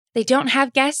They don't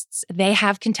have guests, they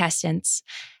have contestants.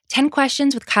 10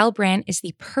 Questions with Kyle Brandt is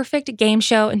the perfect game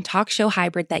show and talk show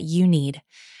hybrid that you need.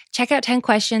 Check out 10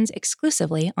 Questions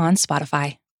exclusively on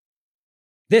Spotify.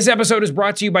 This episode is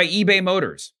brought to you by eBay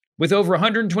Motors. With over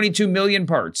 122 million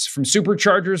parts, from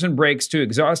superchargers and brakes to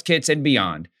exhaust kits and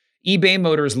beyond, eBay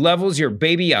Motors levels your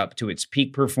baby up to its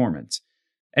peak performance.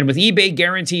 And with eBay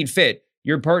Guaranteed Fit,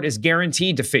 your part is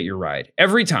guaranteed to fit your ride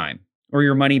every time, or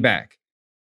your money back.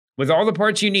 With all the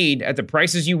parts you need at the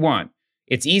prices you want,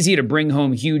 it's easy to bring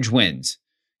home huge wins.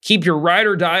 Keep your ride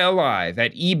or die alive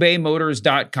at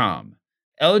ebaymotors.com.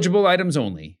 Eligible items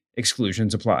only.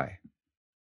 Exclusions apply.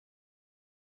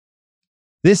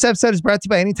 This episode is brought to you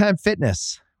by Anytime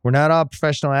Fitness. We're not all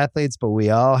professional athletes, but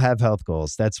we all have health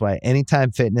goals. That's why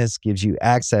Anytime Fitness gives you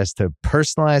access to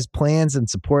personalized plans and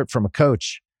support from a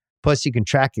coach. Plus, you can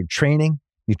track your training,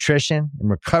 nutrition, and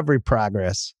recovery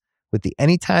progress with the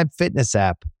Anytime Fitness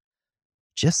app,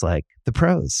 just like the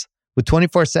pros. With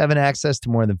 24/7 access to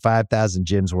more than 5,000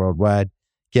 gyms worldwide,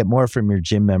 get more from your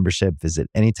gym membership. Visit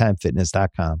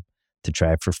anytimefitness.com to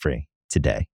try it for free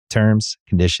today. Terms,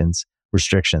 conditions,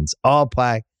 restrictions all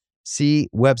apply. See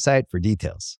website for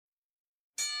details.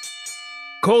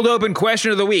 Cold open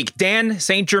question of the week. Dan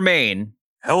St. Germain.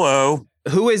 Hello.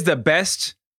 Who is the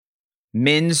best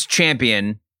men's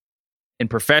champion in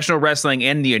professional wrestling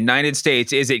in the United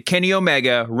States? Is it Kenny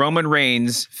Omega, Roman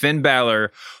Reigns, Finn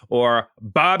Balor, or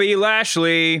Bobby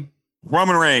Lashley?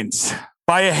 Roman Reigns.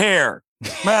 By a hair.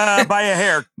 By a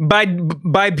hair.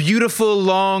 By beautiful,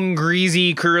 long,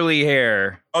 greasy, curly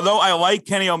hair. Although I like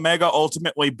Kenny Omega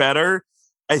ultimately better,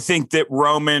 I think that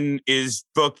Roman is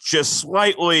booked just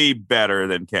slightly better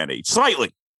than Kenny.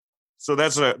 Slightly. So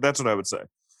that's what I would say.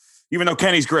 Even though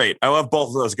Kenny's great. I love both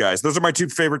of those guys. Those are my two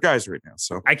favorite guys right now.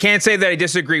 So I can't say that I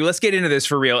disagree. Let's get into this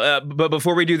for real. But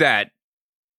before we do that,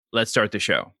 let's start the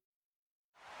show.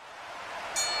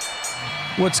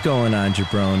 What's going on,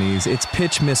 jabronis? It's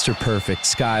Pitch Mr. Perfect,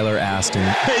 Skylar Aston.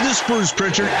 Hey, this is Bruce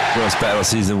Pritchard. Roast Battle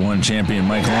Season 1 champion,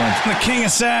 Mike Lawrence. The King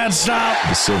of Sad Stop.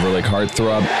 The Silver Lake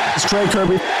Heartthrob. It's Troy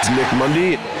Kirby. It's Nick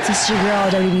Mundy. This is your girl,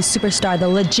 WWE superstar, the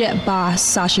legit boss,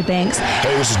 Sasha Banks.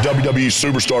 Hey, this is WWE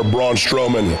superstar Braun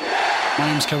Strowman. My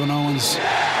name's Kevin Owens.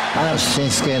 I'm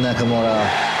Shinsuke Nakamura.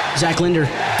 Zach Linder.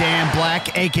 Dan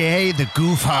Black, a.k.a. the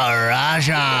Goofa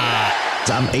Raja.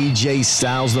 I'm AJ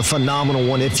Styles, the phenomenal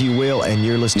one, if you will, and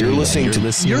you're listening to the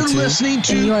Masked Man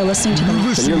Show. The Masked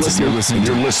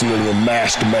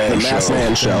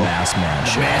Man Show. The Masked Man Show.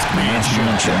 The Masked Man Show.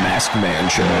 The Masked Man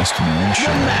Show. The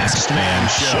Masked Man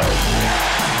Show.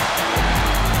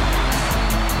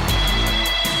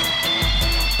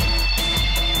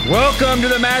 Welcome to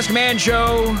the Masked Man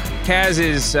Show. Kaz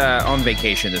is on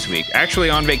vacation this week.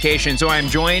 Actually on vacation, so I'm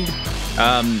joined,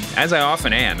 as I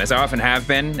often have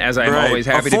been, as I'm always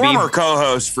happy to be. A former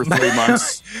co-host for 3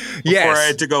 months yes. Before I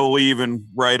had to go leave and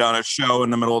write on a show in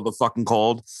the middle of the fucking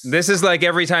cold. This is like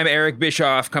every time Eric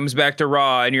Bischoff comes back to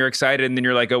Raw and you're excited and then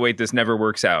you're like, oh wait, this never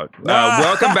works out.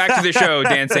 Welcome back to the show,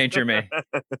 Dan St. Germain.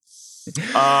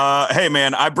 Hey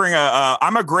man,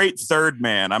 I'm a great third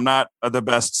man. I'm not the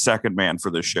best second man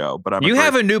for the show, but you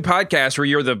have a new podcast where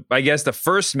you're the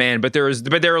first man, but there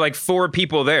are like 4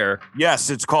 people there. Yes,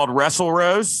 it's called Wrestle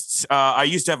Roasts. I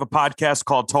used to have a podcast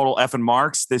called Total Effin'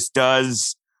 Marks. This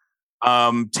does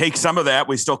take some of that.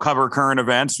 We still cover current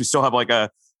events. We still have like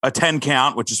a 10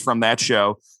 count, which is from that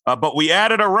show. But we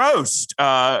added a roast,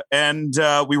 and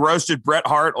we roasted Bret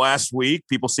Hart last week.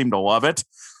 People seem to love it.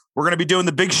 We're going to be doing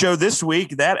the big show this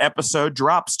week. That episode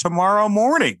drops tomorrow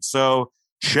morning. So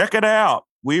check it out.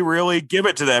 We really give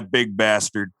it to that big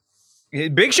bastard.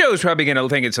 Big Show is probably going to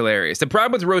think it's hilarious. The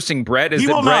problem with roasting Bret is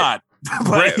Bret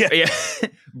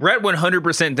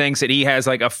 100% thinks that he has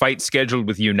like a fight scheduled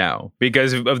with you now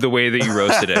because of the way that you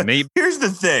roasted him. Here's the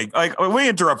thing. Like, let me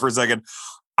interrupt for a second.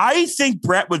 I think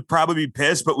Bret would probably be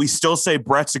pissed, but we still say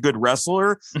Bret's a good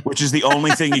wrestler, which is the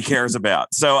only thing he cares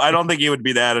about. So I don't think he would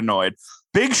be that annoyed.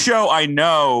 Big Show, I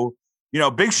know,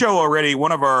 Big Show already,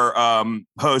 one of our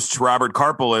hosts, Robert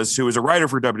Karpelis, who is a writer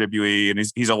for WWE, and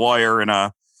he's a lawyer and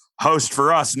a host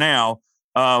for us now.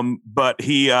 But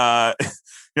he, he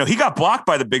got blocked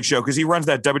by the Big Show because he runs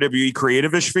that WWE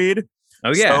Creative-ish feed.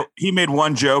 Oh, yeah. So he made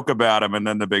one joke about him, and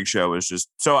then the Big Show was just,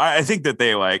 so I think that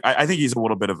I think he's a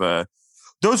little bit of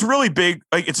those really big,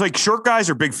 like, it's like short guys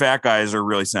or big fat guys are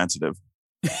really sensitive.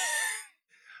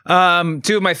 2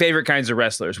 of my favorite kinds of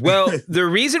wrestlers. Well, the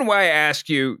reason why I asked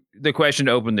you the question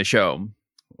to open the show,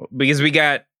 because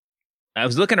I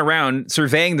was looking around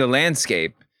surveying the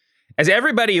landscape. As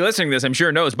everybody listening to this, I'm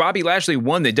sure knows, Bobby Lashley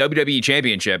won the WWE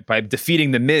Championship by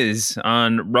defeating The Miz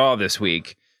on Raw this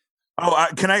week. Oh,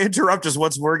 can I interrupt just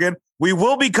once more again? We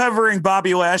will be covering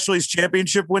Bobby Lashley's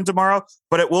championship win tomorrow,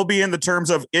 but it will be in the terms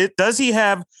of it. Does he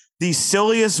have the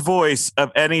silliest voice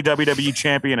of any WWE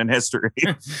champion in history?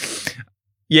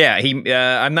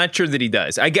 Yeah, I'm not sure that he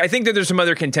does. I think that there's some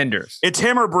other contenders. It's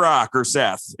him or Brock or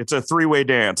Seth. It's a three-way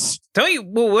dance. Tell me,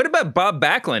 well, what about Bob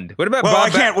Backlund? What about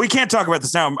Bob? We can't talk about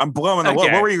this now. I'm blowing the.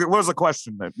 Okay. What was the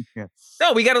question then? Yeah.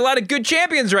 No, we got a lot of good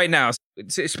champions right now.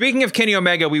 Speaking of Kenny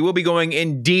Omega, we will be going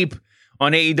in deep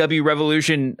on AEW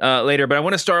Revolution later, but I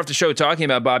want to start off the show talking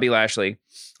about Bobby Lashley.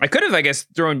 I could have, I guess,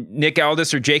 thrown Nick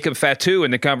Aldis or Jacob Fatu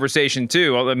in the conversation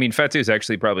too. I mean, Fatu is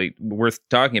actually probably worth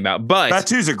talking about, but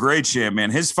Fatu's a great champ, man.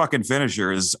 His fucking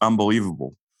finisher is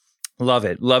unbelievable. Love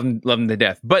it. Love him to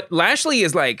death. But Lashley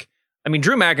is like, I mean,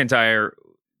 Drew McIntyre,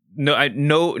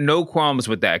 no qualms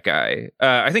with that guy.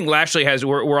 I think Lashley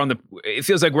we're on it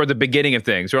feels like we're at the beginning of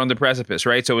things. We're on the precipice,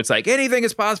 right? So it's like anything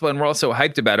is possible. And we're all so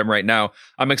hyped about him right now.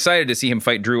 I'm excited to see him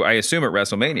fight Drew, I assume at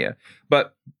WrestleMania,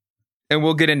 and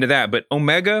we'll get into that. But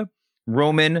Omega,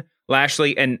 Roman,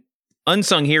 Lashley, and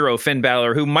unsung hero Finn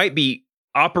Balor, who might be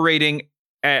operating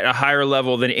at a higher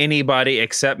level than anybody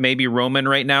except maybe Roman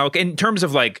right now. In terms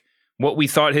of like what we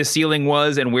thought his ceiling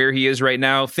was and where he is right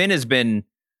now, Finn has been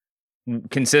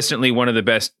consistently one of the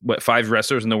best 5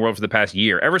 wrestlers in the world for the past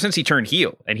year, ever since he turned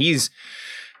heel. And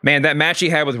that match he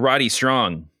had with Roddy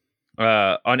Strong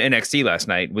on NXT last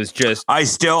night was just. I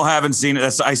still haven't seen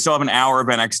it. I still have an hour of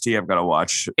NXT I've got to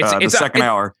watch. The second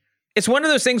hour. It's one of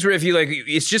those things where if you like,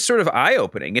 it's just sort of eye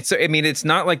opening. It's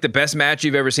not like the best match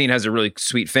you've ever seen has a really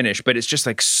sweet finish, but it's just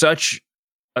like such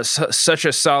a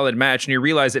solid match. And you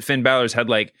realize that Finn Balor's had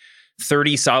like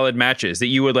 30 solid matches that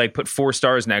you would like put 4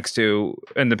 stars next to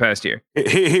in the past year.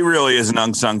 He really is an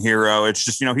unsung hero. It's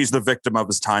just, he's the victim of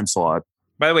his time slot.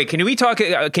 By the way, can you talk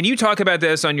about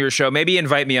this on your show? Maybe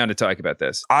invite me on to talk about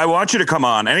this. I want you to come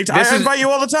on anytime. I invite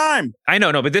you all the time. I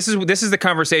know, but this is the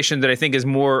conversation that I think is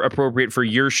more appropriate for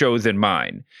your show than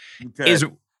mine. Okay.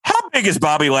 How big is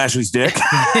Bobby Lashley's dick?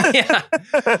 Yeah.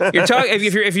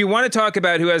 If you want to talk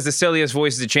about who has the silliest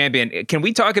voice as a champion, can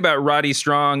we talk about Roddy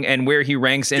Strong and where he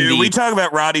ranks in we talk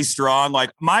about Roddy Strong.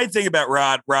 Like my thing about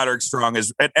Roderick Strong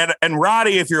is, and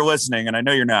Roddy, if you're listening, and I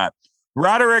know you're not,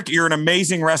 Roderick, you're an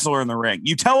amazing wrestler in the ring.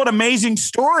 You tell an amazing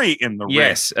story in the ring.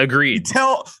 Yes, agreed. You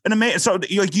tell an amazing, so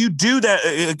like you do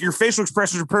that. Your facial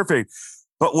expressions are perfect,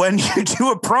 but when you do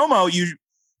a promo, you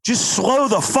just slow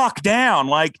the fuck down.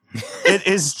 Like it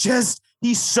is just,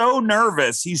 he's so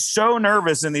nervous. He's so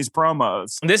nervous in these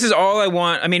promos. This is all I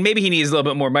want. I mean, maybe he needs a little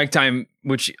bit more mic time,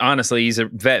 which honestly, he's a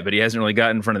vet, but he hasn't really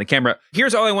gotten in front of the camera.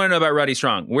 Here's all I want to know about Roddy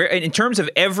Strong. Where, in terms of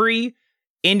every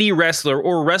indie wrestler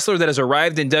or wrestler that has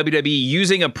arrived in WWE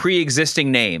using a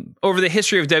pre-existing name over the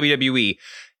history of WWE,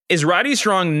 is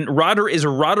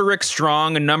Roderick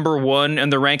Strong number 1 in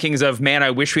the rankings of, man, I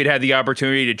wish we'd had the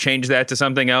opportunity to change that to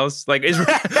something else? Like,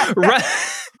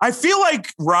 I feel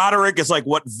like Roderick is like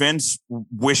what Vince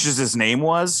wishes his name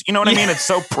was. You know what I mean? It's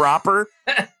so proper.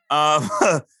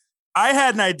 I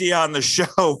had an idea on the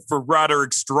show for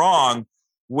Roderick Strong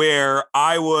where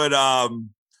I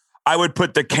would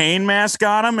put the Kane mask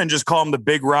on him and just call him the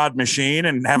Big Rod Machine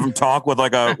and have him talk with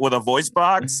a voice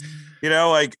box.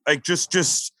 Like just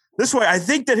this way. I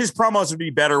think that his promos would be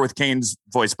better with Kane's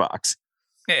voice box.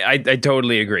 I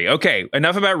totally agree. Okay,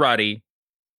 enough about Roddy.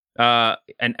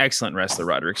 An excellent wrestler,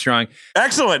 Roderick Strong.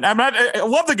 Excellent. I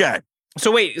love the guy.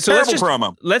 So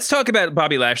let's talk about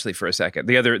Bobby Lashley for a second.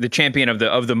 The champion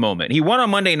of the moment. He won on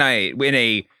Monday night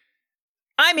Monday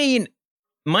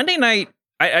night.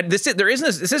 This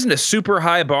isn't a super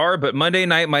high bar, but Monday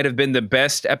night might have been the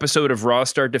best episode of Raw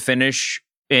start to finish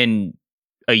in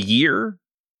a year.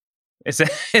 Is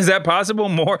that possible?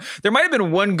 More? There might have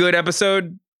been one good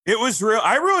episode. It was real.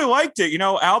 I really liked it.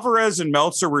 Alvarez and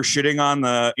Meltzer were shitting on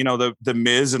the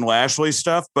Miz and Lashley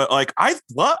stuff, but like I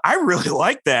really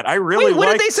liked that.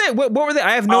 What did they say? What were they?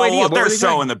 I have no idea. Well, they're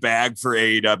so in the bag for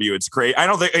AEW. It's crazy. I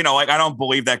don't think I don't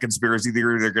believe that conspiracy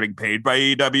theory. They're getting paid by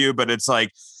AEW, but it's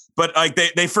like. But like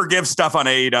they forgive stuff on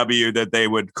AEW that they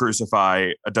would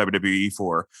crucify a WWE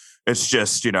for. It's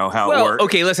just, how it works.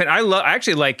 Okay, listen, I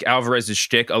actually like Alvarez's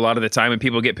shtick a lot of the time when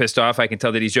people get pissed off. I can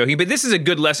tell that he's joking, but this is a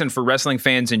good lesson for wrestling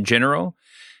fans in general.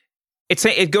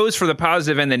 It goes for the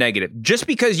positive and the negative. Just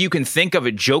because you can think of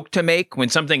a joke to make when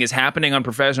something is happening on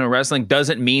professional wrestling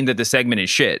doesn't mean that the segment is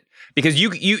shit. Because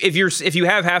if you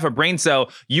have half a brain cell,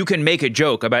 you can make a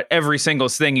joke about every single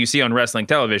thing you see on wrestling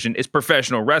television. It's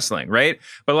professional wrestling, right?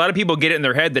 But a lot of people get it in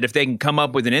their head that if they can come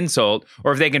up with an insult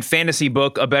or if they can fantasy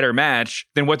book a better match,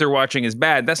 then what they're watching is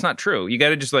bad. That's not true. You got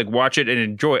to just like watch it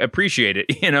and appreciate it.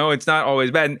 It's not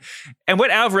always bad. And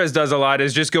what Alvarez does a lot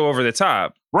is just go over the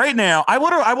top. right now, I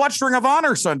watched Ring of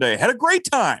Honor Sunday, had a great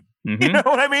time. Mm-hmm. You know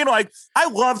what I mean? Like, I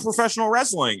love professional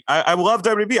wrestling. I love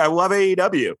WWE. I love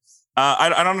AEW. I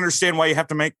don't understand why you have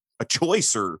to make a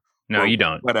choice or you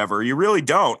don't. Whatever. You really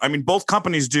don't. I mean, both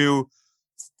companies do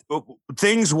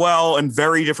things well in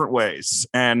very different ways.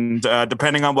 And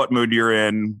depending on what mood you're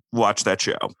in, watch that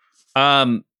show.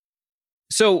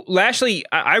 So Lashley,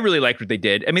 I really liked what they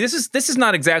did. I mean, this is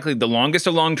not exactly the longest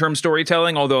of long-term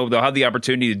storytelling, although they'll have the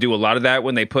opportunity to do a lot of that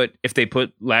when if they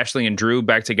put Lashley and Drew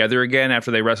back together again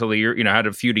after they wrestled had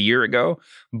a feud a year ago.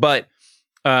 But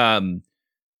the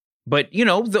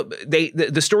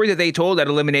story that they told at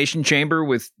Elimination Chamber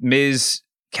with Miz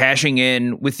cashing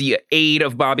in with the aid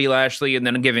of Bobby Lashley and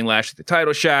then giving Lashley the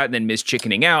title shot and then Miz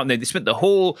chickening out, and they spent a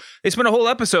whole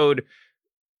episode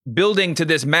building to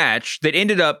this match that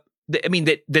ended up. I mean,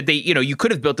 that they, you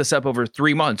could have built this up over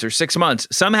 3 months or 6 months.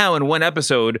 Somehow in one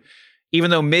episode,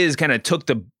 even though Miz kind of took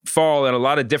the fall in a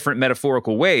lot of different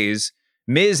metaphorical ways,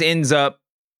 Miz ends up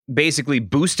basically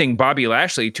boosting Bobby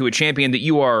Lashley to a champion that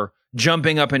you are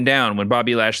jumping up and down when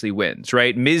Bobby Lashley wins,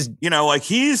 right? Miz, like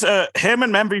he's him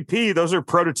and MVP. Those are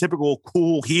prototypical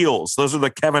cool heels. Those are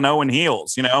the Kevin Owen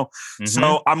heels, Mm-hmm.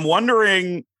 So I'm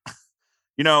wondering,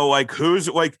 who's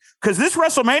because this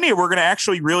WrestleMania, we're going to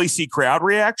actually really see crowd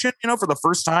reaction, for the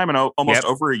first time in almost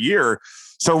over a year.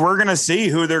 So we're going to see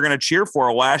who they're going to cheer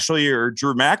for, Lashley or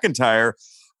Drew McIntyre.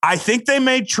 I think they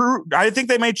may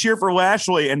cheer for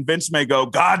Lashley, and Vince may go,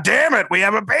 God damn it, we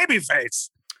have a baby face.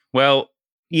 Well,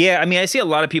 yeah, I mean, I see a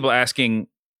lot of people asking,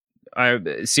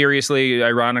 seriously,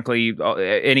 ironically,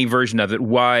 any version of it,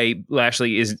 why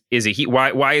Lashley is a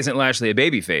why isn't Lashley a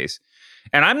babyface?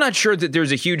 And I'm not sure that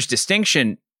there's a huge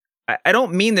distinction. I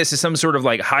don't mean this as some sort of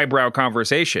like highbrow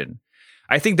conversation.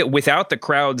 I think that without the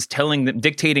crowds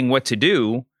dictating what to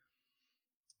do,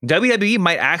 WWE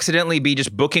might accidentally be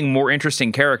just booking more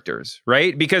interesting characters,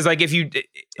 right? Because like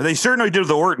they certainly did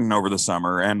the Orton over the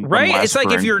summer, and right, it's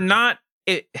like if you're not,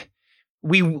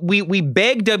 we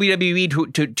beg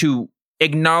WWE to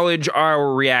acknowledge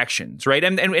our reactions, right?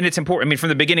 And it's important. I mean, from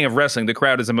the beginning of wrestling, the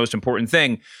crowd is the most important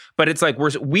thing. But it's like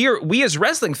we as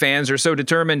wrestling fans are so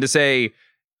determined to say,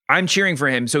 I'm cheering for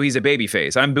him, so he's a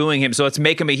babyface. I'm booing him, so let's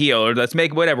make him a heel, or let's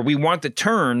make whatever. We want the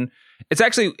turn. It's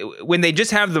actually when they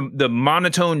just have the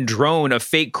monotone drone of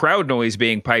fake crowd noise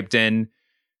being piped in,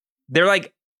 they're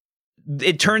like,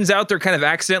 it turns out they're kind of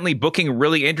accidentally booking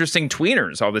really interesting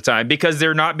tweeners all the time because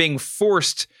they're not being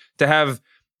forced to have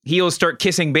heels start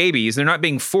kissing babies. They're not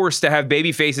being forced to have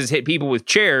baby faces hit people with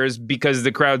chairs because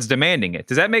the crowd's demanding it.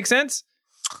 Does that make sense?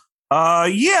 I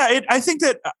think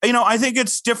that, I think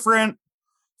it's different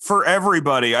for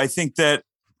everybody. I think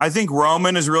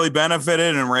Roman has really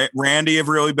benefited and Randy have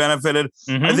really benefited.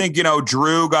 Mm-hmm. I think,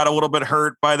 Drew got a little bit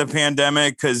hurt by the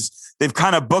pandemic because they've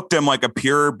kind of booked him like a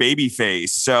pure baby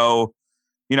face. So,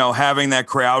 having that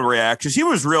crowd react, because he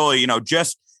was really,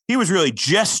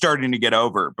 just starting to get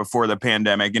over before the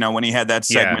pandemic, when he had that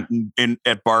segment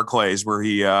at Barclays where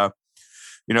he,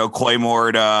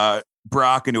 Claymored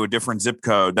Brock into a different zip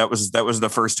code. That was the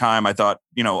first time I thought,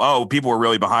 people were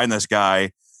really behind this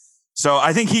guy. So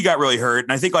I think he got really hurt.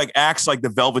 And I think acts like the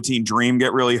Velveteen Dream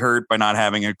get really hurt by not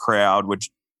having a crowd,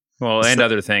 and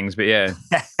other things, but yeah.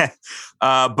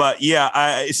 I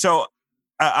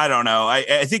don't know.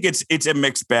 I think it's a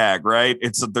mixed bag, right?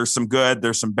 There's some good,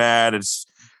 there's some bad. It's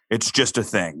just a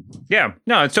thing. Yeah,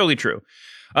 no, it's totally true.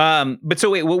 But so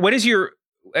wait, what is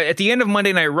at the end of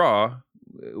Monday Night Raw,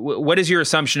 what is your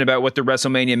assumption about what the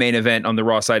WrestleMania main event on the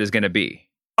Raw side is going to be?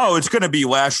 Oh, it's going to be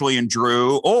Lashley and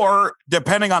Drew, or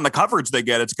depending on the coverage they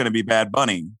get, it's going to be Bad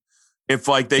Bunny. If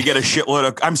they get a shitload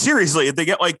of, I'm seriously, if they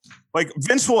get like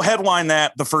Vince will headline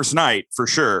that the first night for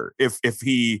sure. If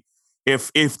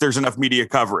there's enough media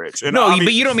coverage. And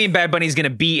but you don't mean Bad Bunny's going to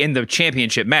be in the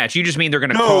championship match. You just mean they're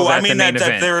going to call that the main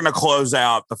event. They're going to close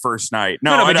out the first night.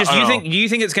 But do you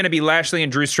think it's going to be Lashley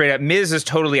and Drew straight up? Miz is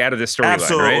totally out of the storyline.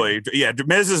 Absolutely. Right? Yeah.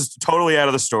 Miz is totally out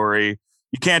of the story.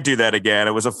 You can't do that again.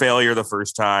 It was a failure the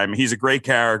first time. He's a great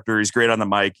character. He's great on the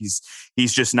mic. He's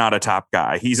just not a top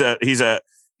guy. He's a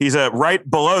right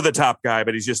below the top guy,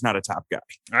 but he's just not a top guy.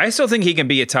 I still think he can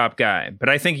be a top guy, but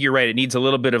I think you're right. It needs a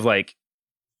little bit of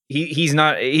he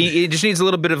just needs a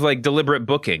little bit of deliberate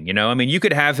booking, I mean, you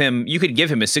could give him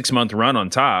a 6-month run on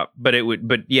top, but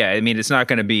it's not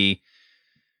going to be.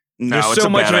 No, it's so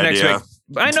much of an expectation.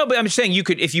 I know, but I'm just saying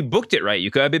if you booked it right,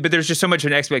 you could, but there's just so much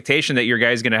of an expectation that your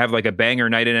guy's going to have a banger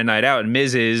night in and night out. And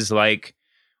Miz is like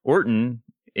Orton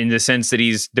in the sense that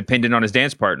he's dependent on his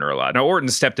dance partner a lot. Now, Orton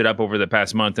stepped it up over the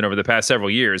past month and over the past several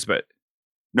years, but.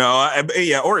 No,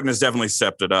 Orton has definitely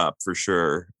stepped it up for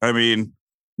sure. I mean,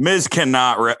 Miz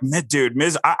cannot,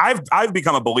 Miz. I've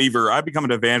become a believer. I've become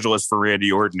an evangelist for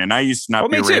Randy Orton, and I used to not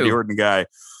be a Randy Orton guy,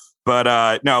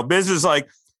 but no, Miz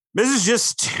is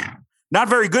just not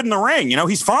very good in the ring.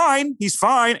 He's fine,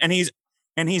 and he's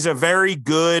a very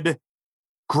good.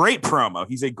 Great promo.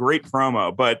 He's a great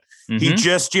promo, but he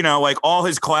just, like all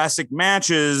his classic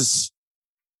matches,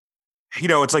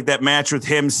 it's like that match with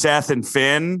him, Seth, and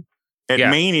Finn at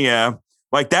Mania.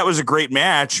 Like that was a great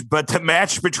match, but the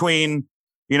match between,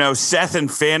 Seth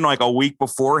and Finn like a week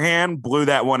beforehand blew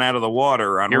that one out of the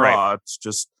water on Raw. Right. It's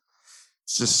just,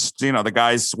 the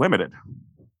guy's limited.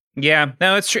 Yeah,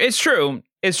 no, it's true.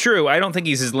 It's true. I don't think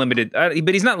he's as limited,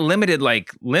 but he's not limited,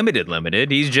 like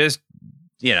limited. He's just,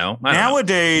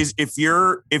 nowadays, if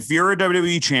you're a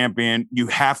WWE champion, you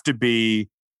have to be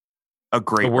a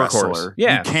great wrestler.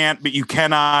 Yeah, you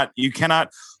cannot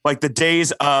like the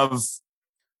days of,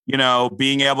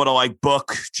 being able to like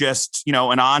book just,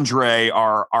 an Andre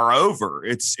are over.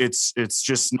 It's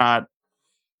just not,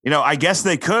 I guess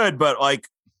they could, but like,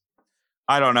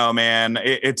 I don't know, man.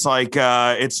 It's like,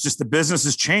 it's just the business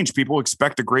has changed. People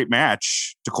expect a great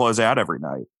match to close out every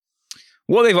night.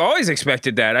 Well, they've always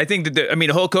expected that. I think that,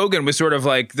 Hulk Hogan was sort of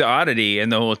like the oddity in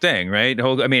the whole thing, right?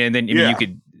 And then you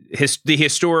could, the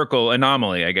historical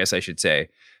anomaly, I guess I should say.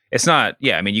 It's not,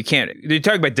 you can't, you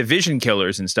talk about division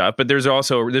killers and stuff, but there's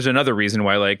another reason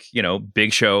why, like,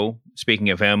 Big Show, speaking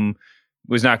of him,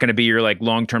 was not going to be your like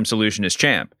long-term solution as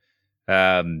champ.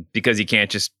 Because you can't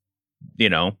just,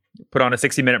 put on a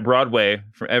 60-minute Broadway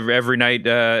for every night,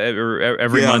 or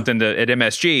every month at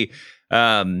MSG.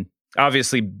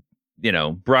 Obviously,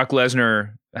 Brock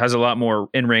Lesnar has a lot more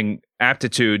in-ring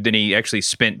aptitude than he actually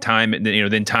spent time,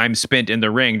 than time spent in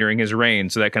the ring during his reign.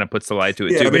 So that kind of puts the lie to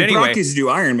it too. But anyway, Brock used to do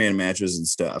Iron Man matches and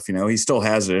stuff. He still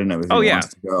has it in him. If he wants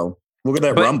to go. Look at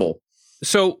that Rumble.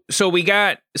 So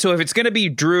if it's going to be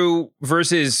Drew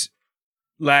versus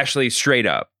Lashley straight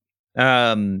up,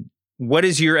 what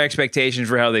is your expectations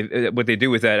for how what they do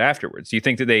with that afterwards? Do you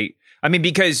think that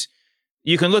because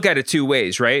you can look at it two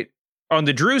ways, right? On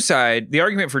the Drew side, the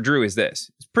argument for Drew is this.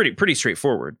 It's pretty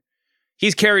straightforward.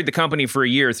 He's carried the company for a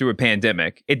year through a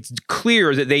pandemic. It's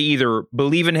clear that they either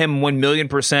believe in him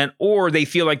 1,000,000%, or they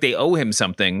feel like they owe him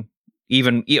something,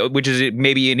 which is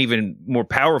maybe an even more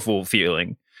powerful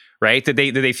feeling, right? That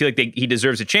they feel like he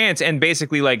deserves a chance. And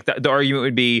basically, like the argument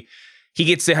would be, he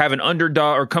gets to have an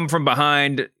underdog or come from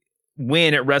behind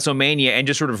win at WrestleMania and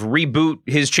just sort of reboot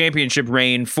his championship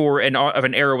reign for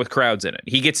an era with crowds in it.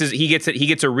 He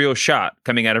gets a real shot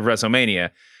coming out of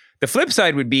WrestleMania. The flip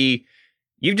side would be,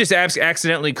 you've just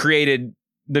accidentally created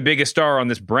the biggest star on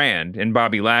this brand in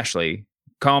Bobby Lashley.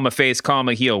 Call him a face, call him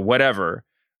a heel, whatever.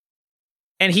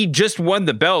 And he just won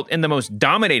the belt in the most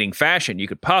dominating fashion you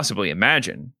could possibly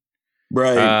imagine.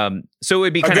 Right. So it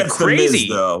would be kind of crazy.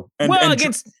 The Miz,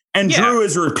 though. Drew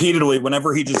is repeatedly,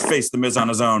 whenever he just faced the Miz on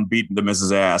his own, beating the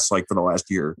Miz's ass like for the last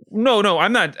year. No,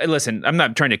 I'm not. Listen, I'm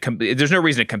not trying to. There's no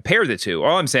reason to compare the two.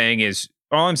 All I'm saying is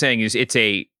it's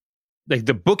like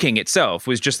the booking itself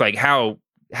was just like how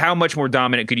much more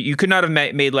dominant you could not have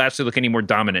made Lashley look any more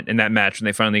dominant in that match when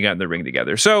they finally got in the ring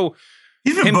together. So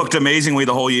he's been booked amazingly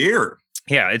the whole year.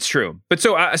 Yeah, it's true. But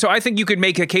so I think you could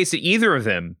make a case that either of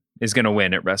them is going to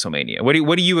win at WrestleMania.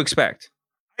 What do you expect?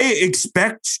 I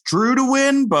expect Drew to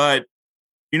win, but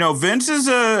Vince is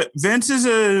a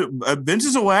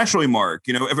Lashley mark.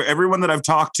 Everyone that I've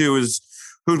talked to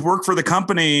who'd worked for the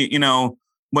company,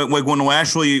 when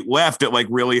Lashley left, it like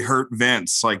really hurt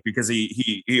Vince, like because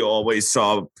he always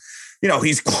saw,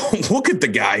 he's look at the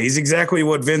guy, he's exactly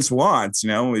what Vince wants.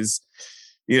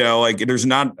 Like there's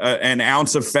not an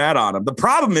ounce of fat on him. The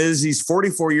problem is he's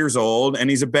 44 years old and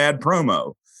he's a bad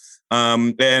promo.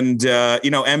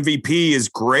 MVP is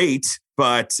great,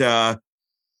 but I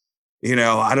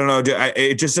don't know.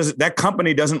 It just doesn't. That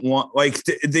company doesn't want, like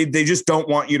they just don't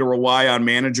want you to rely on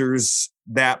managers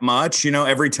that much.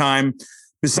 Every time,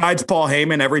 besides Paul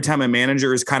Heyman, every time a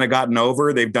manager has kind of gotten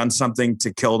over, they've done something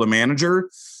to kill the manager.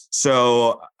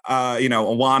 So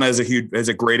Alana is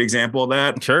a great example of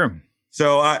that. Sure.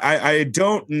 So I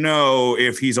don't know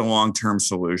if he's a long-term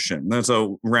solution. That's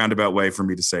a roundabout way for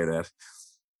me to say that.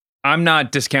 I'm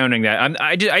not discounting that.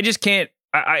 I just can't.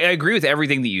 I agree with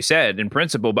everything that you said in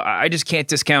principle, but I just can't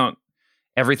discount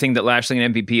everything that Lashley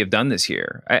and MVP have done this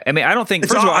year. I don't think.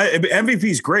 First of all, MVP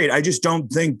is great. I just don't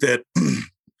think that.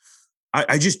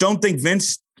 I just don't think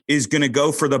Vince is going to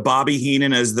go for the Bobby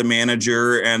Heenan as the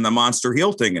manager and the monster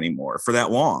heel thing anymore for that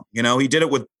long. He did it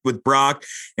with Brock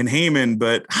and Heyman,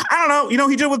 but I don't know.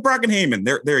 He did it with Brock and Heyman.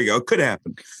 There you go. It could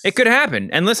happen. It could happen.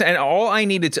 And listen, and all I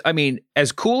needed to,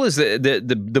 as cool as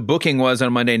the booking was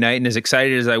on Monday night and as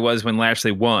excited as I was when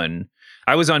Lashley won,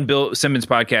 I was on Bill Simmons'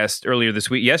 podcast earlier this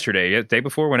week, the day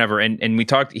before, whenever, and we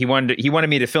talked. He wanted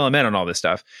me to fill him in on all this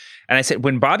stuff, and I said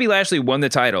when Bobby Lashley won the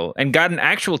title and got an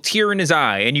actual tear in his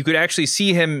eye, and you could actually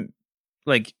see him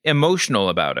like emotional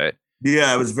about it.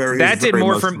 Yeah, it was very. That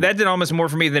did almost more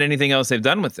for me than anything else they've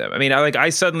done with him. I mean, I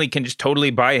suddenly can just totally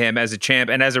buy him as a champ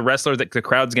and as a wrestler that the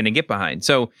crowd's going to get behind.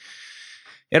 So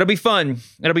it'll be fun.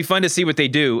 It'll be fun to see what they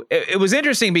do. It was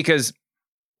interesting because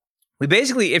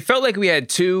it felt like we had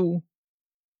two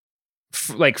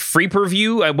free per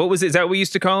view. What was it? Is that what we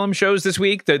used to call them? Shows this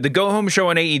week, the go home show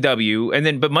on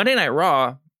AEW, but Monday Night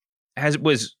Raw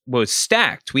was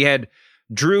stacked. We had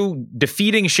Drew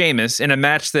defeating Sheamus in a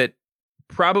match that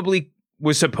probably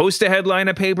was supposed to headline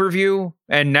a pay-per-view,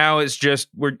 and now it's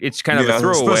kind of a throwaway.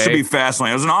 It's supposed to be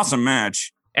Fastlane. It was an awesome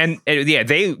match. And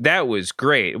that was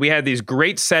great. We had these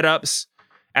great setups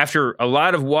after a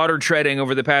lot of water treading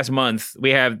over the past month. We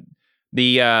have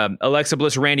the Alexa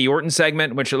Bliss Randy Orton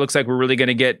segment, which it looks like we're really going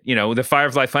to get. The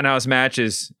Firefly Funhouse match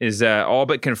is all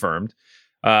but confirmed.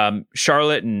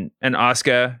 Charlotte and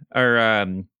Asuka are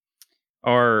on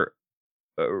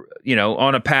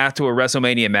a path to a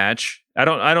WrestleMania match. I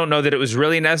don't know that it was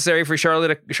really necessary for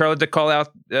Charlotte to call out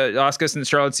Asuka, since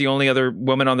Charlotte's the only other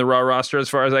woman on the Raw roster, as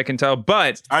far as I can tell.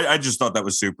 But I just thought that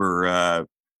was super, I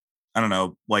don't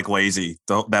know, like lazy,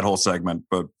 that whole segment.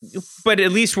 But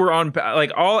at least we're on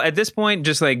at this point,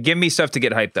 just give me stuff to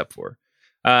get hyped up for.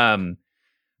 But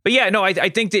yeah, no, I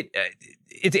think that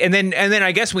and then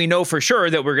I guess we know for sure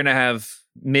that we're gonna have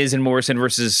Miz and Morrison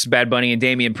versus Bad Bunny and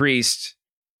Damian Priest.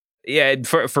 Yeah,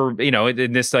 for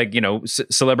in this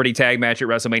celebrity tag match at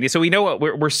WrestleMania. So we know what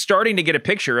we're starting to get a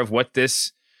picture of what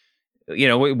this is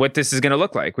going to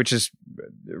look like, which is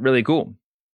really cool.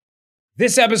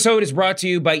 This episode is brought to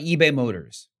you by eBay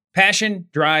Motors. Passion,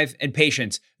 drive, and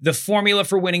patience. The formula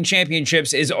for winning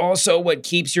championships is also what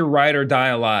keeps your ride or die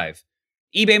alive.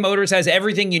 eBay Motors has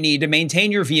everything you need to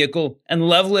maintain your vehicle and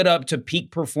level it up to peak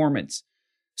performance.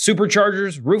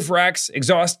 Superchargers, roof racks,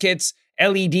 exhaust kits,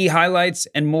 LED highlights,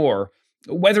 and more.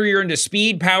 Whether you're into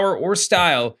speed, power, or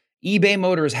style, eBay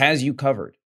Motors has you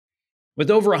covered.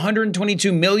 With over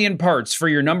 122 million parts for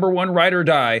your number one ride or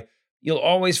die, you'll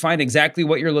always find exactly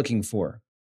what you're looking for.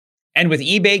 And with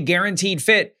eBay Guaranteed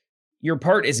Fit, your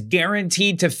part is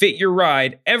guaranteed to fit your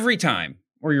ride every time,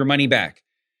 or your money back.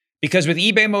 Because with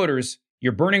eBay Motors,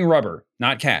 you're burning rubber,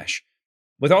 not cash.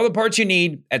 With all the parts you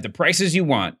need at the prices you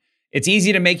want, it's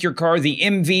easy to make your car the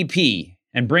MVP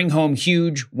and bring home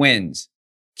huge wins.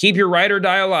 Keep your ride or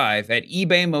die alive at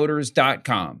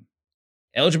ebaymotors.com.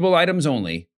 Eligible items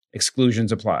only.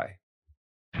 Exclusions apply.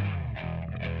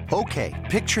 Okay,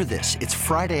 picture this. It's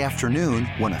Friday afternoon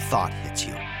when a thought hits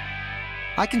you.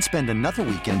 I can spend another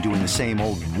weekend doing the same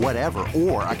old whatever,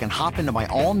 or I can hop into my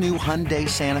all-new Hyundai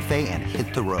Santa Fe and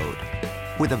hit the road.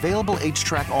 With available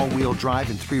H-Track all-wheel drive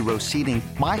and 3-row seating,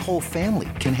 my whole family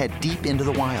can head deep into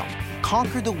the wild.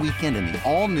 Conquer the weekend in the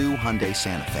all-new Hyundai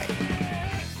Santa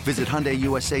Fe. Visit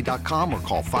HyundaiUSA.com or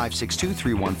call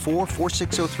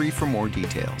 562-314-4603 for more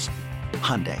details.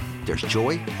 Hyundai, there's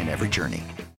joy in every journey.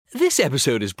 This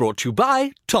episode is brought to you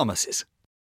by Thomas's.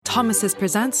 Thomas's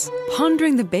presents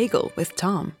Pondering the Bagel with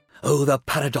Tom. Oh, the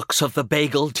paradox of the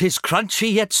bagel. 'Tis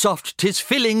crunchy yet soft, 'tis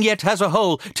filling yet has a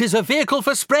hole. 'Tis a vehicle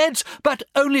for spreads, but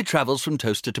only travels from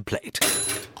toaster to plate.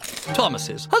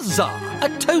 Thomas's, huzzah, a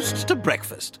toast to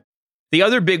breakfast. The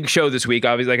other big show this week,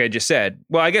 obviously, like I just said,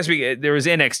 well, I guess there was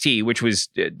NXT, which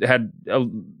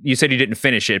you said you didn't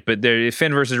finish it, but the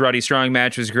Finn versus Roddy Strong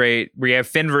match was great. We have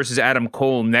Finn versus Adam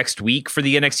Cole next week for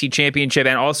the NXT Championship,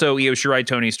 and also Io Shirai,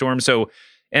 Toni Storm. So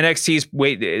NXT's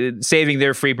saving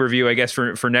their free per-view, I guess,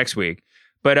 for next week.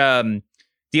 But the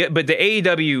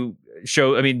AEW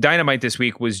show, I mean, Dynamite this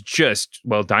week was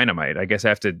Dynamite. I guess I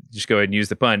have to just go ahead and use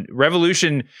the pun.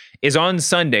 Revolution is on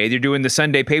Sunday. They're doing the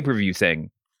Sunday pay-per-view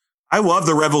thing. I love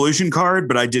the Revolution card,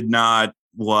 but I did not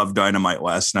love Dynamite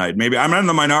last night. Maybe I'm in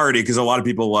the minority because a lot of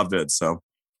people loved it. So,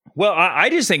 well, I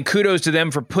just think kudos to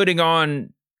them for putting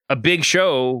on a big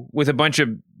show with a bunch of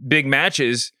big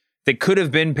matches that could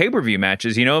have been pay-per-view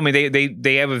matches. You know, I mean,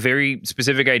 they have a very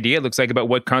specific idea, it looks like, about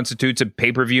what constitutes a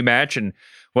pay-per-view match and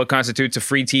what constitutes a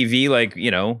free TV,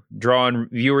 draw on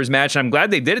viewers match. And I'm glad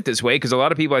they did it this way, because a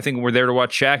lot of people, I think, were there to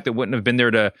watch Shaq that wouldn't have been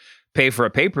there to pay for a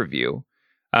pay-per-view.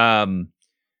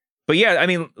 But yeah, I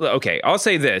mean, okay, I'll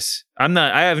say this. I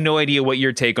have no idea what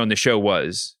your take on the show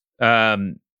was. I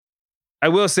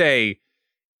will say,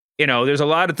 there's a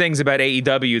lot of things about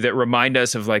AEW that remind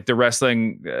us of the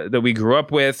wrestling that we grew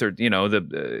up with, or,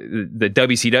 the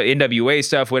WCW, NWA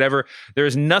stuff, whatever.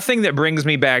 There's nothing that brings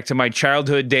me back to my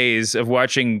childhood days of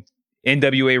watching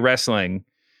NWA wrestling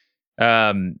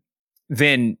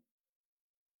than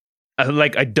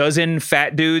like a dozen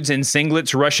fat dudes in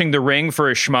singlets rushing the ring for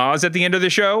a schmoz at the end of the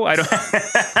show. I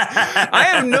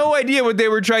have no idea what they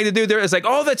were trying to do there. It's like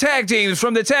all the tag teams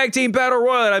from the tag team battle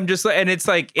royal. And I'm just like, and it's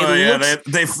like,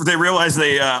 they realized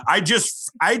I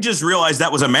just realized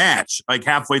that was a match like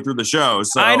halfway through the show.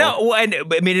 So I know. And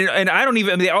I mean, and I don't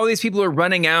even, all these people are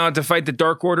running out to fight the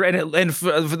Dark Order. And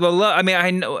for the love, I mean,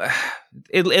 I know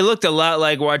it looked a lot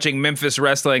like watching Memphis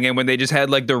wrestling, and when they just had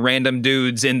like the random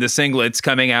dudes in the singlets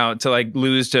coming out to like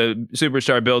lose to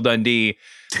Superstar Bill Dundee,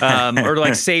 or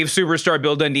like save Superstar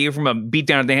Bill Dundee from a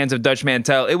beatdown at the hands of Dutch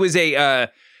Mantel. It was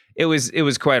it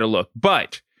was quite a look.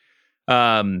 But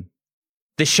the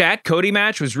Shaq Cody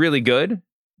match was really good.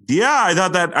 Yeah,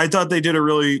 I thought they did a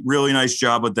really, really nice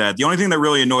job with that. The only thing that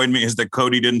really annoyed me is that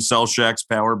Cody didn't sell Shaq's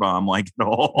powerbomb like at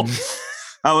all.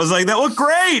 I was like, that looked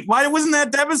great. Why wasn't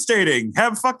that devastating?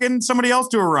 Have fucking somebody else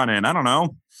do a run in. I don't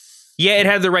know. Yeah, it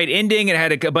had the right ending. It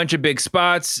had a bunch of big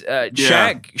spots.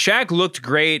 Shaq looked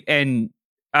great, and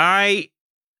I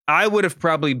would have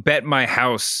probably bet my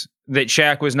house that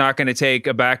Shaq was not going to take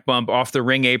a back bump off the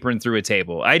ring apron through a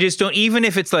table. I just don't, even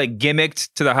if it's like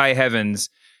gimmicked to the high heavens,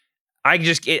 I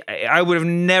would have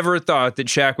never thought that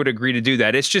Shaq would agree to do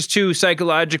that. It's just too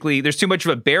psychologically, there's too much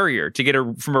of a barrier to get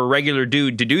from a regular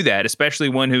dude to do that, especially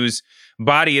one whose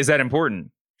body is that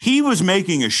important. He was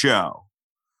making a show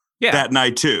that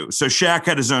night too. So Shaq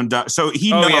had his own, so he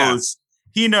knows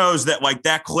that like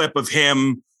that clip of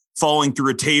him falling through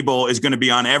a table is going to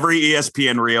be on every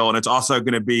ESPN reel. And it's also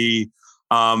going to be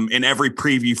in every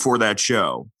preview for that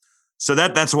show. So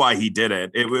that's why he did it.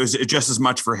 It was just as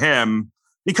much for him.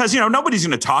 Because, nobody's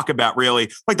going to talk about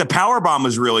really, like the powerbomb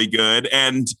was really good.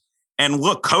 And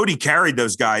look, Cody carried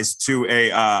those guys to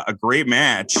a great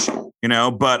match,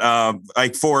 but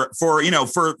like for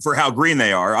how green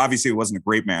they are, obviously it wasn't a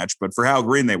great match, but for how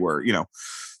green they were,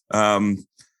 but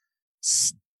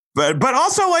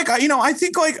also like, I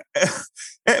think like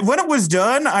when it was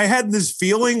done, I had this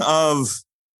feeling of,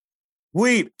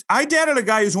 wait, I doubted a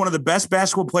guy who's one of the best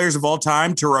basketball players of all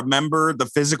time to remember the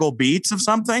physical beats of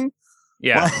something.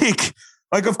 Yeah.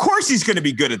 Like, of course he's going to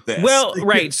be good at this. Well,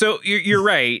 right. So you're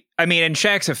right. I mean, and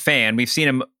Shaq's a fan. We've seen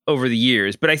him over the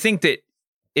years, but I think that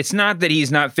it's not that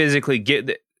he's not physically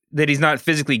gifted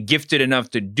enough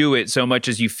to do it so much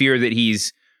as you fear that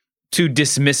he's too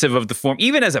dismissive of the form.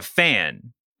 Even as a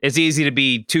fan, it's easy to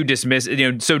be too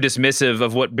dismissive, so dismissive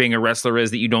of what being a wrestler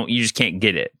is that you just can't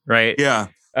get it. Right. Yeah.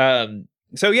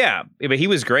 So yeah, but he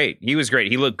was great. He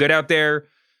looked good out there.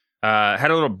 Had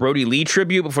a little Brody Lee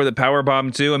tribute before the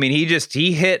powerbomb too. I mean,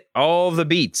 he hit all the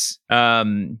beats.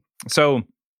 So,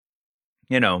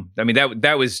 I mean,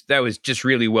 that was just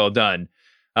really well done.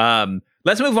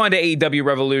 Let's move on to AEW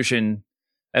Revolution,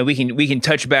 and we can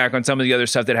touch back on some of the other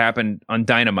stuff that happened on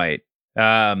Dynamite.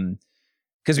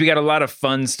 Because we got a lot of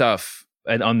fun stuff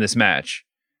on this match.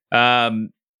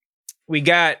 We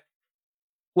got,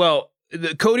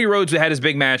 Cody Rhodes had his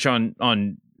big match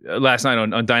on last night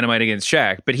on Dynamite against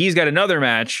Shaq, but he's got another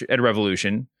match at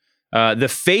Revolution, the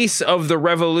Face of the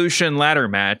Revolution ladder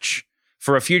match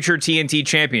for a future TNT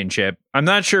championship. I'm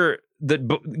not sure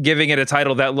that giving it a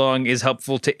title that long is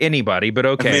helpful to anybody, but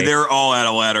okay. I mean, they're all out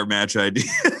of ladder match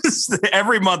ideas.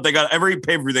 Every month every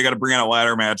pay-per-view, they got to bring out a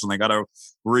ladder match and they got to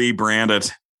rebrand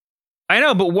it. I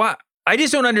know, but why? I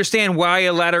just don't understand why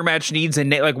a ladder match needs a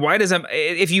name. Like, why does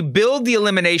if you build the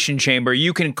Elimination Chamber,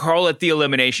 you can call it the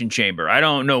Elimination Chamber. I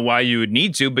don't know why you would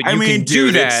need to, but you can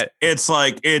do that.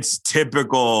 It's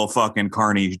typical fucking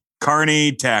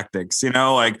carny tactics,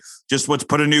 like just let's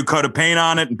put a new coat of paint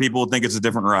on it and people will think it's a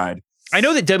different ride. I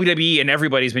know that WWE and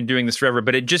everybody's been doing this forever,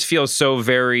 but it just feels so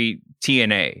very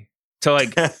TNA to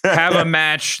like have a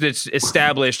match that's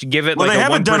established, give it they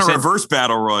haven't done a reverse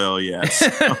battle royal yet.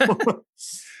 So.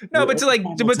 No, but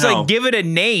to give it a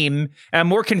name. I'm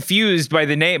more confused by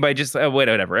the name by just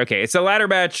whatever. Okay, it's a ladder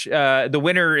match. The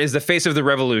winner is the Face of the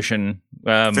Revolution.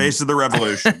 Face of the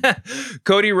Revolution.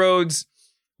 Cody Rhodes,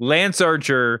 Lance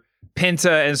Archer,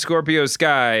 Penta, and Scorpio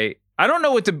Sky. I don't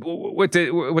know what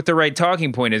the right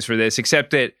talking point is for this,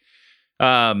 except that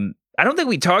I don't think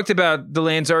we talked about the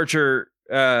Lance Archer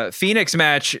Phoenix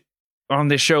match on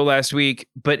this show last week.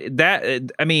 But that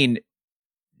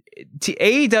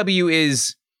AEW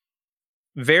is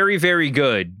very, very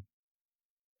good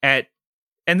at,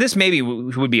 and this maybe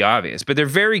would be obvious, but they're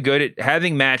very good at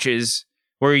having matches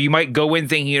where you might go in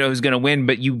thinking who's going to win,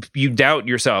 but you doubt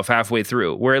yourself halfway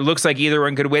through, where it looks like either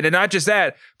one could win. And not just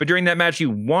that, but during that match, you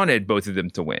wanted both of them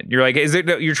to win. You're like,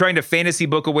 you're trying to fantasy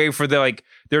book away for there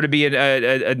to be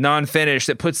a non-finish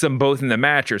that puts them both in the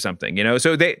match or something,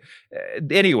 So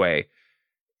anyway,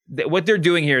 what they're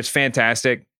doing here is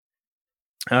fantastic.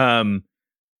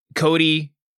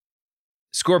 Cody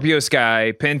Scorpio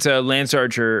Sky, Penta, Lance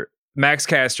Archer, Max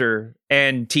Caster,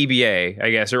 and TBA, I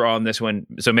guess, are all in this one.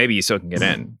 So maybe you still can get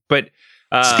in. But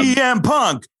CM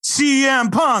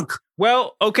Punk.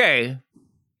 Well, okay.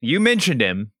 You mentioned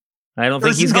him. I don't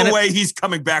think There's no way he's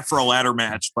coming back for a ladder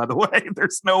match, by the way.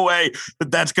 There's no way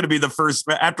that's going to be the first,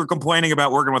 after complaining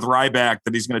about working with Ryback,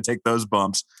 that he's going to take those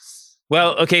bumps.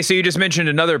 Well, okay, so you just mentioned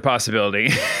another possibility.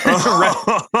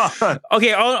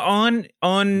 Okay,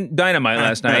 on Dynamite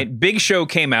last night, Big Show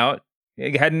came out,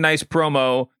 had a nice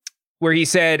promo where he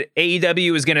said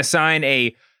AEW is going to sign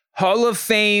a Hall of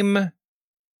Fame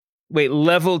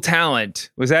level talent.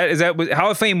 Was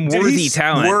Hall of Fame worthy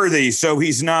talent? Worthy, so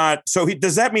he's not.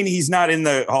 Does that mean he's not in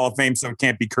the Hall of Fame? So it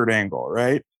can't be Kurt Angle,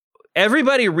 right?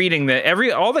 Everybody reading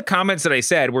all the comments that I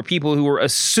said were people who were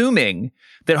assuming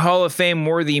that Hall of Fame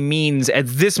worthy means at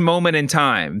this moment in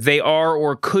time they are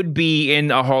or could be in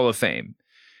a Hall of Fame.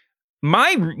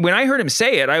 When I heard him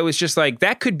say it, I was just like,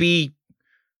 that could be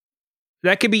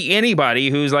anybody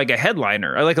who's like a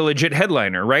headliner, like a legit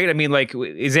headliner, right? I mean, like,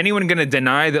 is anyone going to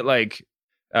deny that like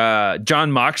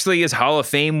John Moxley is Hall of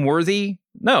Fame worthy?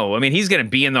 No, I mean, he's going to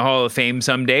be in the Hall of Fame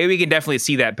someday. We can definitely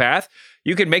see that path.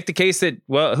 You could make the case that,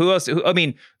 well, who else? I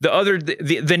mean, the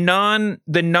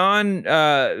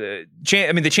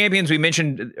champions we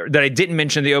mentioned that I didn't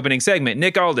mention in the opening segment: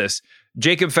 Nick Aldis,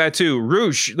 Jacob Fatu,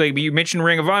 Rouge. Like you mentioned,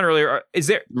 Ring of Honor earlier.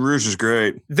 Rouge is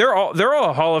great. They're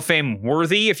all Hall of Fame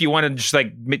worthy. If you want to just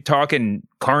like talk in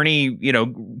carny,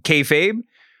 kayfabe.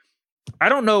 I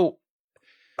don't know.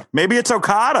 Maybe it's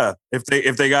Okada if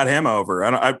they got him over.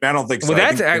 I don't think so.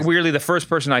 Well, that's weirdly the first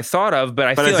person I thought of, but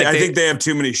I think they have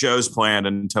too many shows planned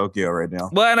in Tokyo right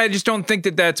now. Well, and I just don't think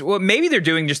that's maybe they're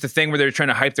doing just the thing where they're trying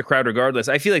to hype the crowd regardless.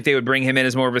 I feel like they would bring him in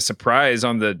as more of a surprise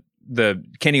on the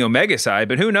Kenny Omega side,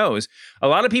 but who knows? A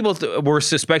lot of people were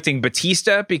suspecting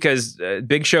Batista because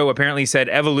Big Show apparently said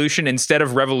evolution instead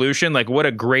of revolution. Like what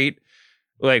a great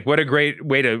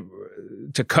way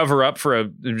to cover up for a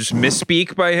just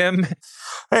misspeak by him.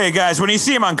 Hey guys, when you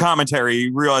see him on commentary,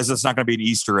 you realize that's not going to be an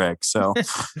Easter egg. So,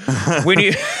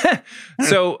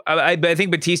 I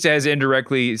think Batista has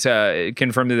indirectly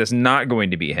confirmed that that's not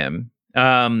going to be him.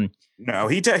 No,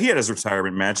 he had his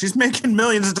retirement match. He's making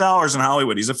millions of dollars in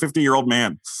Hollywood. He's a 50-year-old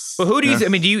man. But who do you? I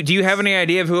mean, do you have any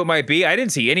idea of who it might be? I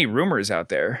didn't see any rumors out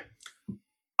there.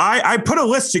 I put a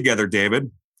list together,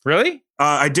 David. Really?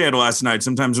 I did last night.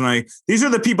 Sometimes these are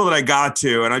the people that I got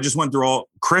to, and I just went through all.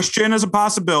 Christian as a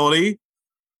possibility.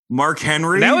 Mark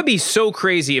Henry. That would be so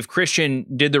crazy if Christian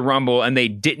did the Rumble and they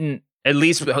didn't at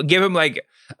least give him like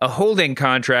a holding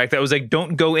contract that was like,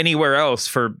 don't go anywhere else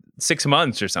for 6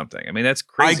 months or something. I mean, that's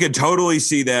crazy. I could totally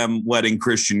see them letting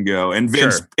Christian go. And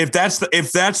Vince, sure. if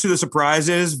that's who the surprise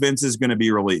is, Vince is going to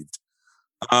be relieved.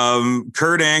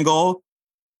 Kurt Angle,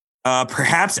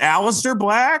 perhaps Aleister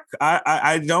Black.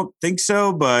 I don't think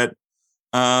so, but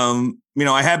I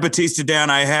had Batista down.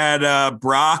 I had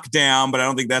Brock down, but I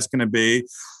don't think that's going to be.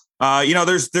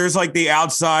 There's like the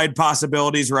outside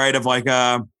possibilities, right? Of like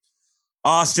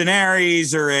Austin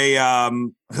Aries or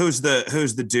who's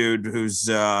the dude who's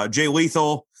Jay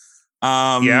Lethal.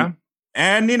 Yeah.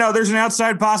 And there's an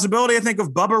outside possibility, I think, of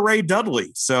Bubba Ray Dudley.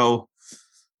 So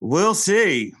we'll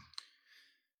see.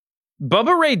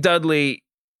 Bubba Ray Dudley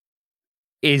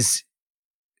is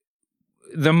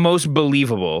the most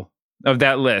believable of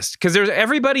that list, because there's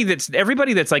everybody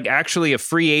that's like actually a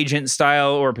free agent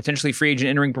style or potentially free agent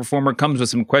in-ring performer comes with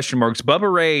some question marks.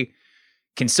 Bubba Ray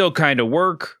can still kind of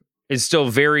work, is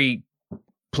still very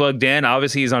plugged in.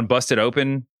 Obviously, he's on Busted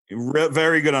Open.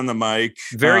 Very good on the mic.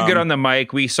 Very good on the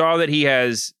mic. We saw that he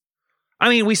has. I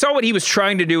mean, we saw what he was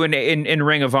trying to do in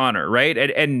Ring of Honor, right?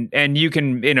 And you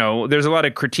can, there's a lot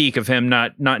of critique of him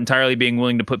not entirely being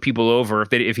willing to put people over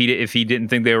if he didn't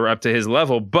think they were up to his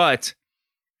level, but.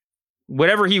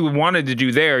 Whatever he wanted to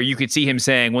do there, you could see him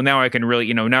saying, well, now I can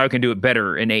really, now I can do it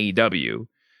better in AEW.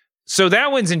 So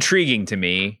that one's intriguing to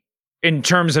me in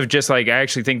terms of just like, I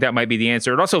actually think that might be the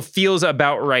answer. It also feels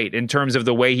about right in terms of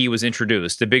the way he was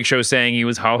introduced. The Big Show saying he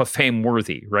was Hall of Fame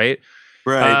worthy, right?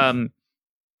 Right.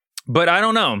 But I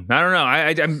don't know.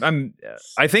 I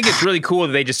think it's really cool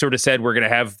that they just sort of said, we're going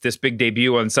to have this big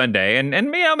debut on Sunday and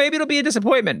maybe it'll be a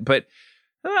disappointment, but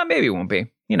maybe it won't be.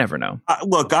 You never know.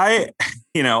 Look, I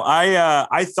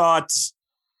thought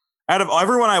out of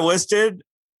everyone I listed,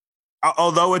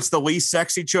 although it's the least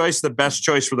sexy choice, the best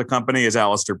choice for the company is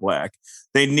Aleister Black.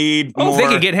 They need more. They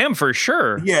could get him for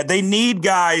sure. Yeah, they need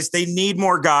guys. They need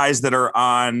more guys that are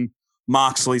on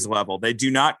Moxley's level. They do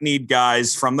not need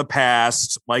guys from the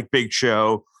past like Big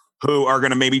Show who are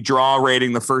going to maybe draw a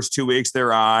rating the first 2 weeks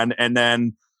they're on, and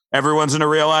then everyone's going to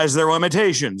realize their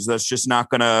limitations. That's just not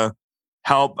going to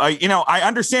help. I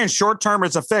understand short term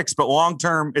it's a fix, but long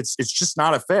term it's just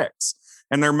not a fix.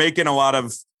 And they're making a lot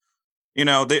of,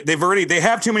 they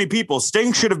have too many people.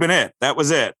 Sting should have been it. That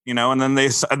was it, and then they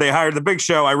hired the Big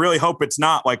Show. I really hope it's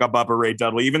not like a Bubba Ray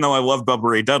Dudley, even though I love Bubba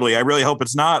Ray Dudley. I really hope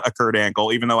it's not a Kurt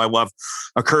Angle, even though I love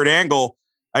a Kurt Angle.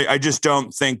 I just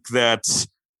don't think I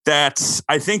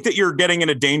think that you're getting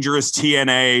into dangerous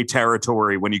TNA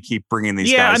territory when you keep bringing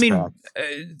these guys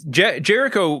back.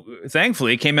 Jericho,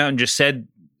 thankfully, came out and just said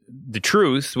the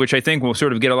truth, which I think will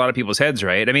sort of get a lot of people's heads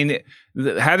right. I mean,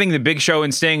 having the Big Show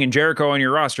and Sting and Jericho on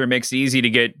your roster makes it easy to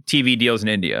get TV deals in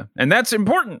India, and that's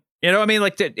important. I mean,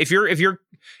 like if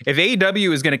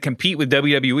AEW is going to compete with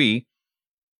WWE,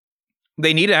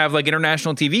 they need to have like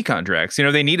international TV contracts.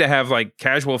 They need to have like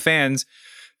casual fans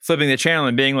flipping the channel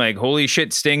and being like, "Holy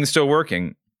shit, Sting's still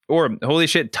working," or "Holy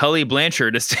shit, Tully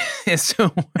Blanchard is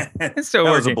still that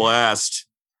working." Was a blast.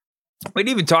 We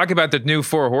didn't even talk about the new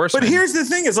Four Horsemen. But here's the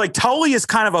thing: is like Tully is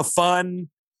kind of a fun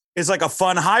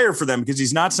hire for them because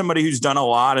he's not somebody who's done a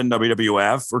lot in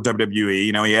WWF or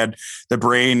WWE. He had the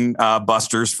Brain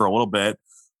Busters for a little bit,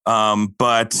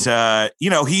 but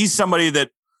he's somebody that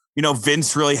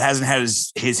Vince really hasn't had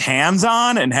his hands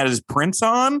on and had his prints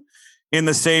on in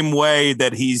the same way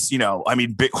that he's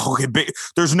big.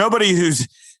 There's nobody who's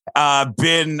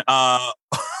been.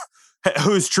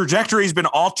 Whose trajectory has been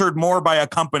altered more by a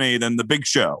company than the Big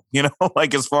Show,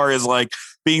 like as far as like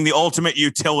being the ultimate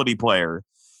utility player.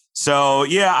 So,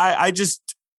 yeah, I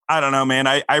don't know, man.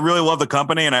 I really love the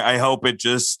company and I hope it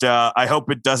just, I hope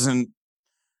it doesn't,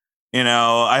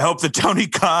 I hope that Tony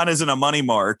Khan isn't a money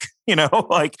mark,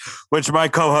 like which my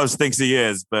co-host thinks he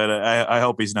is, but I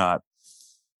hope he's not.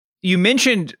 You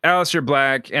mentioned Aleister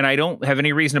Black, and I don't have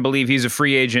any reason to believe he's a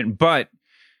free agent, but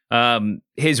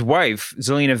his wife,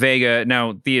 Zelina Vega,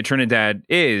 now Thea Trinidad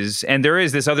is, and there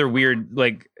is this other weird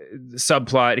like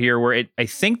subplot here where I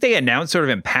think they announced sort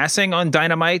of in passing on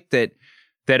Dynamite that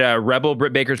Rebel,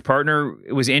 Britt Baker's partner,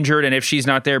 was injured, and if she's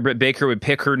not there, Britt Baker would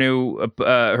pick her new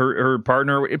her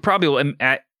partner. It probably will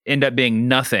end up being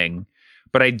nothing,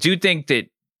 but I do think that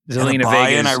Zelina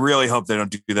Vega. And I really hope they don't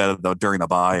do that though during the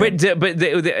buy. But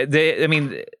I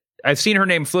mean, I've seen her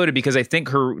name floated because I think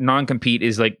her non-compete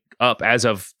is like up as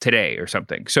of today or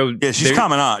something. So yeah, she's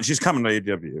coming on. She's coming to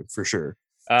AEW for sure.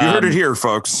 You heard it here,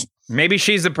 folks. Maybe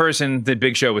she's the person that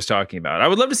Big Show was talking about. I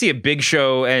would love to see a Big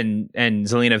Show and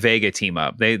Zelina Vega team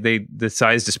up. The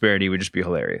size disparity would just be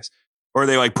hilarious. Or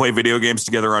they like play video games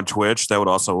together on Twitch. That would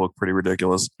also look pretty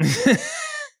ridiculous.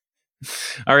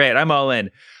 All right, I'm all in.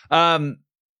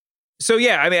 So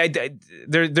yeah, I mean,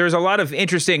 there's a lot of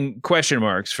interesting question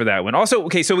marks for that one. Also,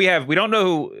 okay, so we don't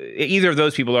know who either of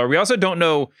those people are. We also don't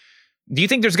know. Do you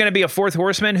think there's going to be a fourth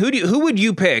horseman? Who would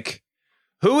you pick?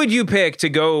 Who would you pick to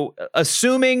go,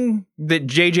 assuming that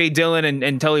J.J. Dillon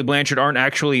and Tully Blanchard aren't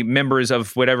actually members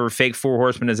of whatever fake Four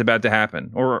Horsemen is about to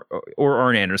happen, or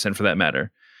Arn Anderson for that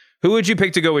matter? Who would you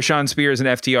pick to go with Sean Spears and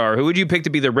FTR? Who would you pick to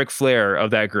be the Ric Flair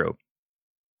of that group?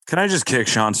 Can I just kick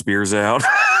Sean Spears out?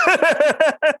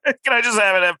 Can I just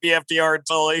have it be FTR and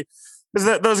Tully?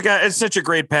 Because those guys, it's such a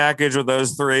great package with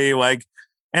those three. Like,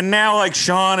 and now like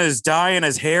Sean is dyeing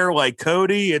his hair like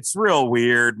Cody. It's real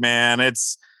weird, man.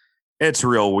 It's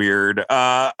real weird.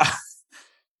 I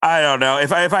don't know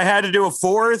if I had to do a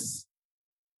fourth.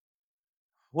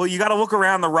 Well, you got to look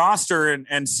around the roster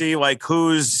and see like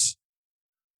who's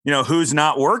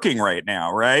not working right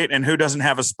now, right, and who doesn't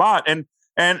have a spot. And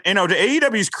to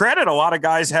AEW's credit, a lot of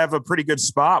guys have a pretty good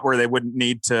spot where they wouldn't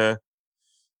need to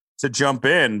jump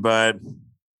in. But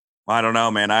I don't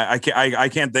know, man. I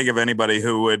can't think of anybody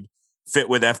who would fit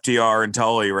with FTR and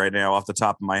Tully right now off the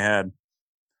top of my head.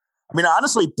 I mean,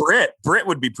 honestly, Britt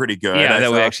would be pretty good. Yeah,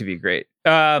 that would actually be great.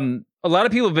 A lot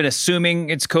of people have been assuming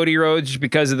it's Cody Rhodes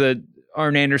because of the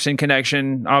Arn Anderson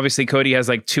connection. Obviously, Cody has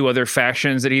like two other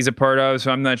factions that he's a part of,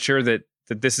 so I'm not sure that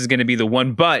this is going to be the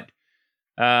one. But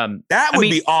that would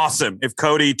be awesome if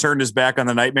Cody turned his back on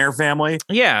the Nightmare Family.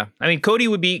 Yeah, I mean, Cody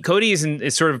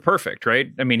is sort of perfect, right?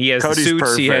 I mean, he has Cody's the suits,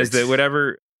 perfect. He has the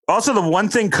whatever. Also, the one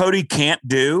thing Cody can't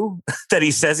do that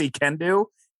he says he can do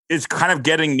is kind of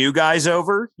getting new guys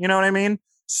over. You know what I mean?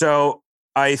 So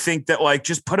I think that like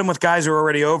just put him with guys who are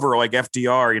already over, like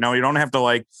FDR. You don't have to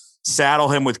like saddle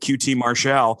him with QT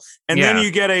Marshall, and then you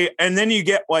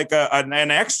get like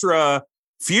an extra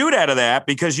feud out of that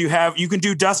because you can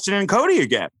do Dustin and Cody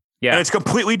again. Yeah, and it's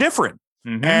completely different.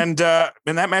 Mm-hmm. And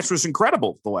that match was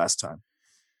incredible the last time.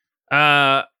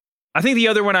 I think the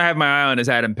other one I have my eye on is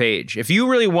Adam Page. If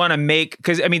you really want to make,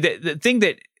 because I mean the thing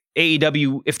that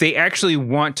AEW, if they actually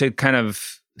want to kind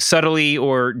of subtly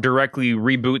or directly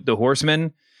reboot the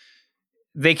Horsemen,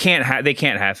 they can't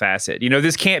half-ass it.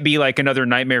 This can't be like another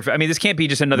nightmare. I mean, this can't be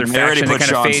just another faction that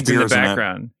kind of fades in the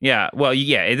background. Yeah. Well,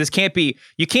 yeah, this can't be.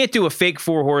 You can't do a fake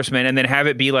 4 horsemen and then have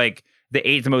it be like the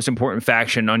 8th most important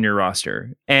faction on your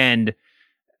roster. And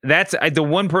that's the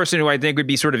one person who I think would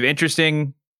be sort of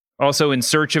interesting, also in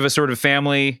search of a sort of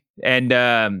family, and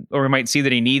or we might see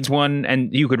that he needs one,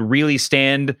 and you could really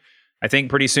stand, I think,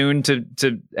 pretty soon to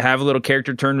have a little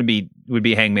character turn would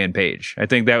be Hangman Page. I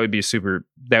think that would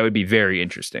be very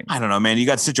interesting. I don't know, man. You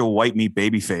got such a white meat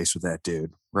baby face with that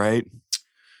dude, right?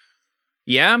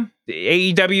 Yeah.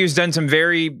 AEW has done some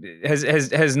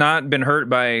has not been hurt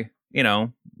by,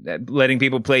 letting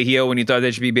people play heel when you thought they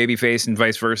should be babyface and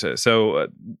vice versa. So,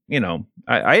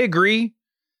 I agree.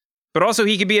 But also,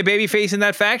 he could be a babyface in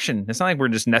that faction. It's not like we're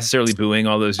just necessarily booing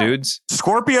all those dudes.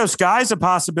 Scorpio Sky's a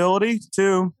possibility,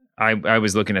 too. I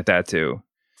was looking at that, too.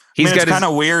 It's kind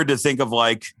of weird to think of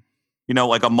like a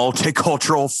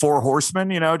multicultural 4 horsemen,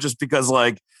 just because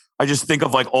like I just think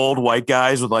of like old white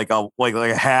guys with like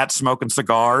a hat, smoking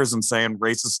cigars and saying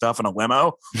racist stuff in a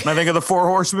limo when I think of the 4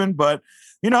 horsemen. But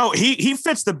he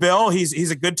fits the bill.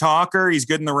 He's a good talker. He's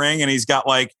good in the ring, and he's got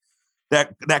like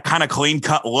that kind of clean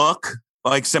cut look,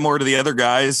 like similar to the other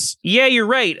guys. Yeah, you're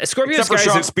right. Scorpio Except for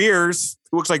Sean Spears,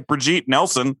 who looks like Brigitte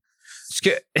Nelson.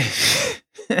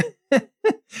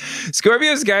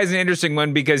 Scorpio Sky's an interesting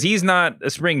one because he's not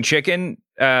a spring chicken,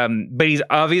 but he's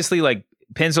obviously like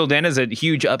penciled in as a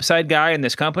huge upside guy in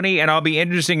this company, and it'll be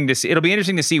interesting to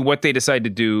see what they decide to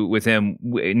do with him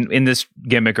in this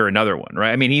gimmick or another one,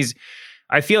 right? I mean,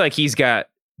 I feel like he's got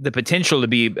the potential to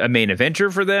be a main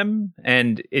eventer for them,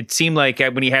 and it seemed like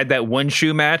when he had that one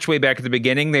shoe match way back at the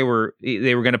beginning, they were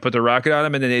going to put the rocket on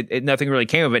him, and then nothing really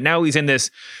came of it. Now he's in this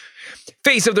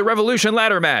Face of the Revolution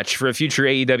ladder match for a future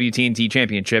AEW TNT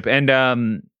championship,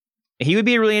 and he would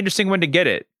be a really interesting one to get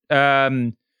it.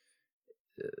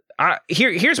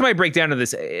 Here's my breakdown of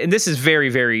this, and this is very,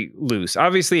 very loose.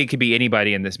 Obviously, it could be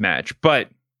anybody in this match, but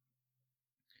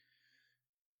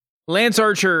Lance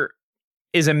Archer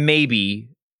is a maybe,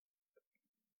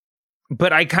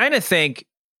 but I kind of think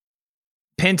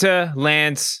Penta,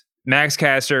 Lance, Max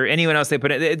Caster, anyone else they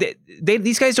put in,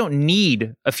 these guys don't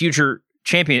need a future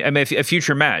champion. I mean, a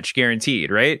future match guaranteed,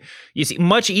 right? You see,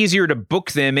 much easier to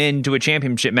book them into a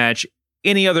championship match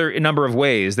any other number of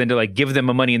ways than to like give them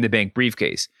a Money in the Bank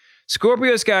briefcase.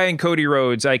 Scorpio Sky and Cody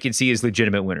Rhodes, I can see as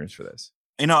legitimate winners for this.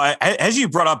 As you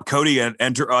brought up Cody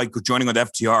and joining with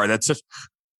FTR, that's just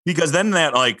because then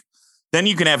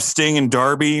you can have Sting and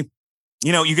Darby.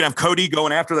 You can have Cody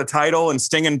going after the title and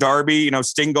Sting and Darby,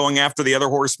 Sting going after the other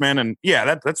horsemen. And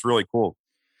yeah, that's really cool.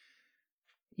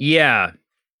 Yeah.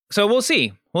 So we'll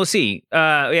see. We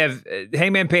have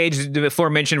Hangman Page, the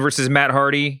aforementioned, versus Matt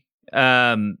Hardy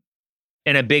in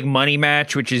a big money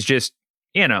match, which is just,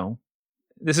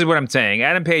 this is what I'm saying.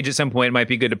 Adam Page at some point might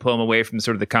be good to pull him away from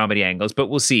sort of the comedy angles, but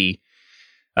we'll see.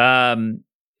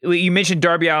 You mentioned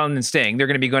Darby Allin and Sting. They're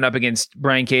going to be going up against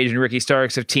Brian Cage and Ricky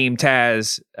Starks of Team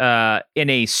Taz in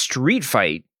a street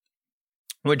fight,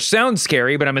 which sounds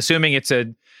scary, but I'm assuming it's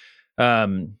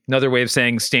another way of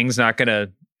saying Sting's not going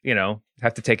to,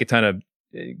 have to take a ton of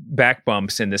back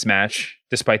bumps in this match,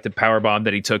 despite the powerbomb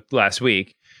that he took last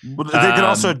week. Well, they could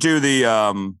also do the,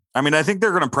 I think they're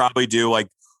going to probably do like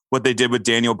what they did with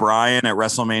Daniel Bryan at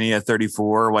WrestleMania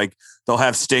 34. Like they'll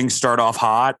have Sting start off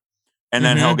hot, and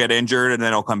then he'll get injured, and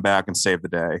then he'll come back and save the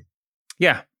day.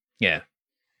 Yeah. Yeah.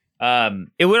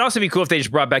 It would also be cool if they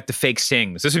just brought back the fake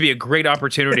Stings. This would be a great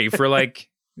opportunity for like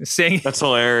Sting. That's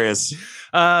hilarious.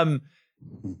 All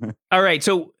right.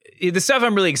 So the stuff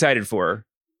I'm really excited for.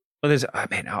 Well, there's,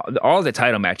 all the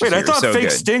title matches. Wait, I thought so fake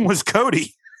good. Sting was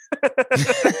Cody.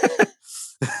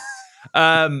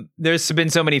 There's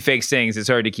been so many fake Stings. It's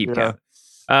hard to keep count.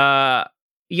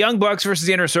 Young Bucks versus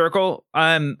the Inner Circle.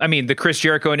 The Chris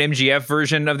Jericho and MJF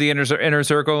version of the Inner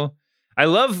Circle. I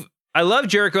love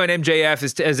Jericho and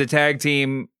MJF as a tag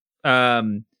team,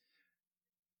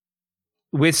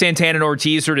 with Santana and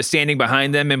Ortiz sort of standing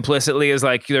behind them implicitly as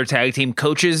like their tag team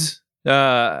coaches.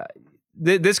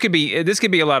 This could be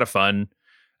a lot of fun.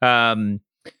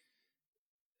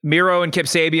 Miro and Kip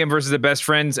Sabian versus the Best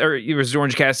Friends, or versus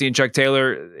Orange Cassidy and Chuck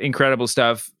Taylor. Incredible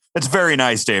stuff. It's very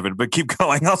nice, David, but keep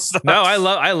going. I'll stop. No, I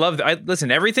love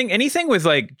listen, anything with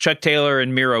like Chuck Taylor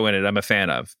and Miro in it, I'm a fan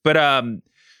of. But and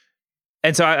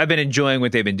so I've been enjoying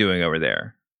what they've been doing over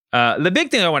there. The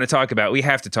big thing I want to talk about, we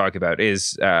have to talk about,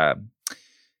 is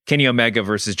Kenny Omega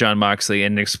versus Jon Moxley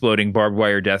in an exploding barbed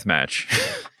wire death match.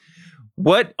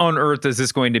 What on earth is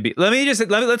this going to be?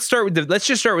 Let's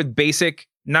just start with basic,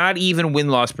 not even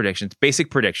win-loss predictions, basic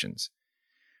predictions.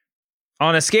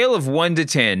 On a scale of 1 to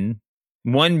 10,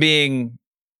 1 being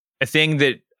a thing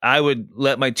that I would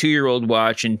let my 2-year-old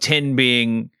watch, and 10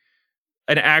 being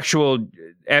an actual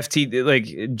FT,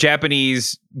 like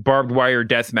Japanese barbed wire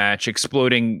death match,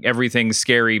 exploding everything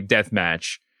scary death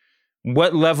match.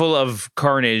 What level of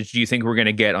carnage do you think we're going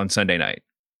to get on Sunday night?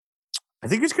 I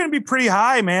think it's going to be pretty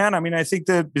high, man. I mean, I think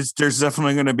that there's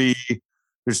definitely going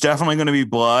to be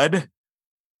blood.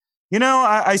 You know,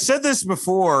 I said this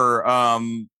before.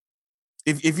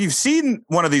 If you've seen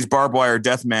one of these barbed wire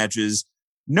death matches,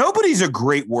 nobody's a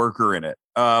great worker in it.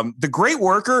 The great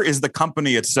worker is the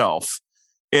company itself.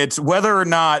 It's whether or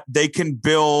not they can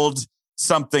build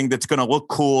something that's going to look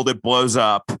cool that blows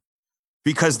up,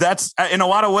 because that's, in a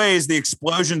lot of ways, the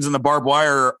explosions in the barbed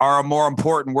wire are a more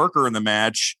important worker in the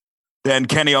match than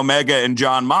Kenny Omega and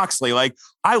Jon Moxley. Like,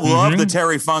 I love the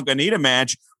Terry Funk Anita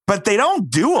match, but they don't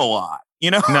do a lot. You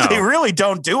know, They really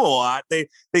don't do a lot. They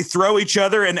throw each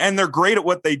other and they're great at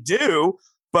what they do.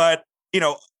 But, you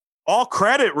know, all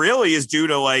credit really is due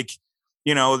to, like,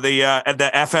 you know, the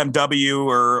FMW,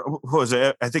 or who was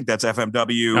it? I think that's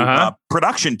FMW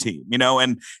production team, you know,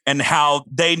 and how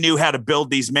they knew how to build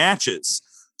these matches.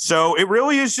 So it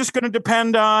really is just going to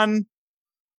depend on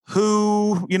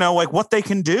who, you know, like what they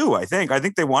can do. I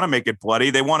think they want to make it bloody.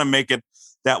 They want to make it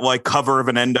that like cover of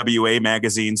an NWA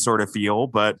magazine sort of feel,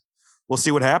 but we'll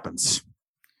see what happens.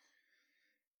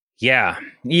 Yeah.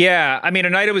 I mean,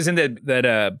 Onita was in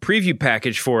that preview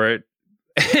package for it,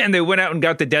 and they went out and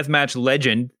got the deathmatch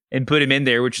legend and put him in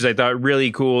there, which is, I thought,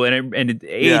 really cool. And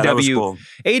AEW, cool.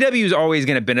 AEW is always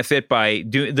going to benefit by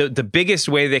doing the biggest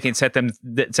way they can set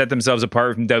themselves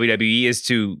apart from WWE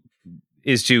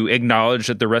is to acknowledge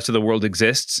that the rest of the world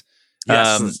exists.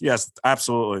 Yes,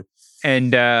 absolutely.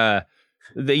 And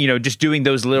just doing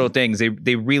those little things,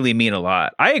 they really mean a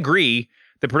lot. I agree.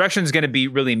 The production is going to be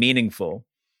really meaningful.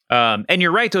 And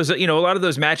you're right. Those, a lot of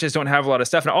those matches don't have a lot of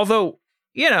stuff. And although,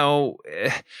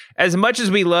 as much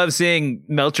as we love seeing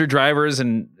Meltzer drivers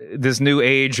and this new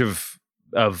age of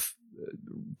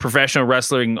professional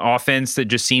wrestling offense that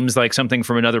just seems like something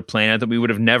from another planet that we would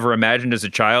have never imagined as a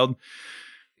child,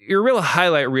 your real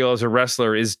highlight reel as a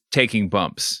wrestler is taking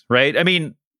bumps, right? I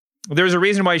mean, there's a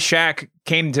reason why Shaq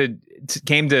came to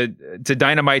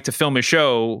Dynamite to film a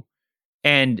show,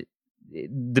 and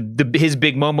his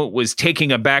big moment was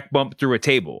taking a back bump through a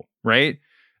table, right?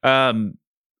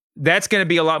 That's going to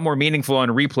be a lot more meaningful on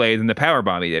replay than the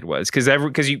powerbomb he did was, because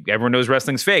everyone knows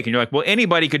wrestling's fake, and you're like, well,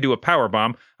 anybody could do a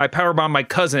powerbomb. I powerbombed my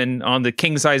cousin on the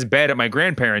king size bed at my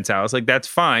grandparents' house, like that's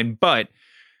fine, but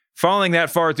falling that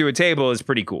far through a table is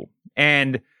pretty cool.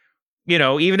 And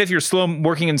even if you're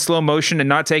working in slow motion and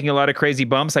not taking a lot of crazy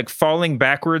bumps, like falling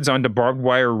backwards onto barbed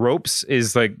wire ropes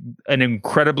is like an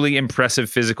incredibly impressive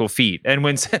physical feat. And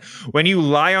when you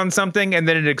lie on something and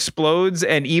then it explodes,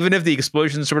 and even if the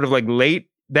explosion's sort of like late,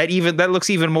 that looks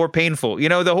even more painful.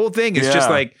 The whole thing is just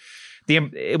like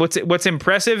what's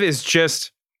impressive is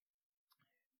just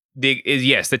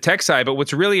the tech side, but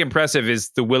what's really impressive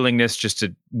is the willingness just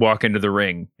to walk into the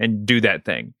ring and do that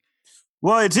thing.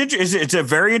 Well, it's a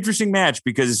very interesting match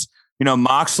because,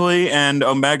 Moxley and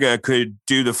Omega could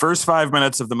do the first 5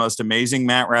 minutes of the most amazing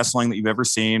mat wrestling that you've ever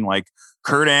seen, like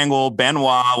Kurt Angle,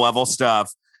 Benoit level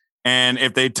stuff. And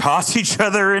if they toss each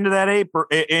other into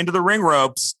into the ring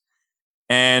ropes,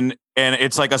 and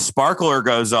it's like a sparkler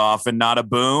goes off and not a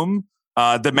boom,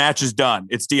 the match is done.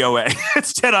 It's DOA.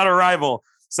 It's dead on arrival.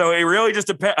 So it really just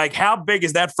depends. Like, how big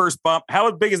is that first bump?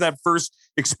 How big is that first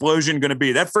explosion going to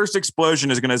be? That first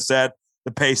explosion is going to set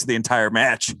the pace of the entire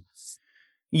match.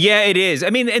 Yeah, it is. I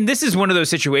mean, and this is one of those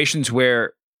situations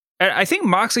where I think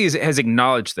Moxley has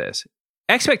acknowledged this.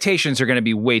 Expectations are going to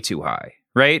be way too high,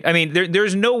 right? I mean,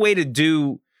 there's no way to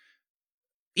do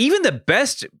even the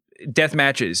best death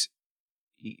matches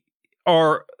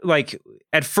are like,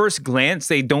 at first glance,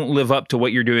 they don't live up to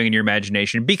what you're doing in your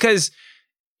imagination, because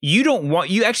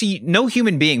no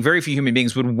human being, very few human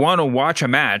beings would want to watch a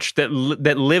match that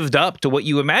lived up to what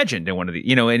you imagined in one of the,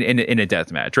 in a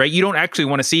death match, right? You don't actually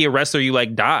want to see a wrestler you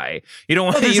like die. You don't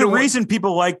want. There's a reason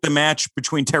people like the match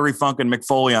between Terry Funk and Mick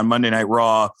Foley on Monday Night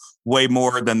Raw way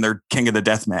more than their King of the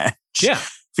Death match. Yeah,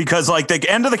 because like the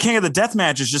end of the King of the Death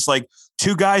match is just like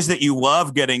two guys that you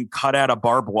love getting cut out of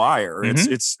barbed wire.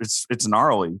 Mm-hmm. It's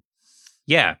gnarly.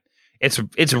 Yeah.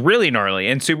 It's really gnarly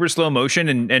and super slow motion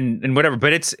and whatever,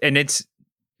 but it's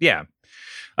yeah.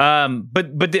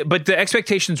 But the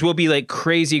expectations will be like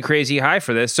crazy high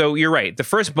for this. So you're right. The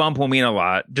first bump will mean a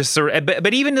lot.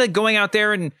 But even like going out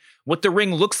there and what the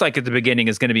ring looks like at the beginning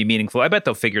is going to be meaningful. I bet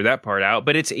they'll figure that part out.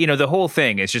 But it's the whole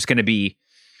thing is just going to be.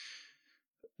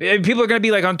 People are going to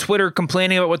be like on Twitter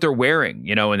complaining about what they're wearing,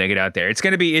 when they get out there. It's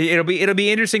going to be it'll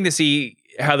be interesting to see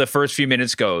how the first few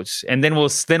minutes goes, and then we'll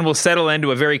settle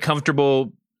into a very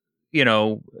comfortable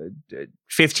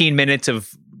 15 minutes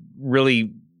of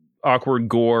really awkward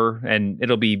gore, and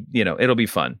it'll be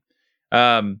fun.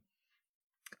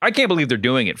 I can't believe they're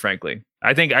doing it, frankly.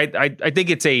 I think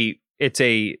it's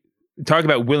a talk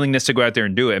about willingness to go out there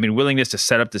and do it. I mean, willingness to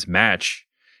set up this match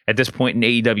at this point in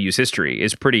AEW's history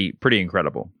is pretty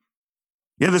incredible.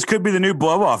 Yeah, this could be the new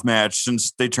blow-off match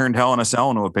since they turned Hell in a Cell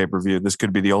into a pay-per-view. This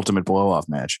could be the ultimate blow-off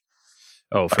match.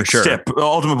 Oh, for sure.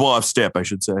 Ultimate blow-off stip, I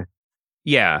should say.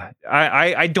 Yeah,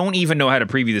 I don't even know how to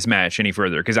preview this match any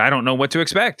further because I don't know what to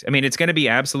expect. I mean, it's going to be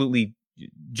absolutely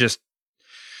just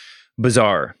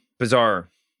bizarre.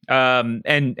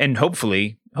 And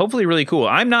hopefully really cool.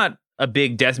 I'm not a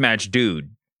big deathmatch dude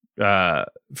for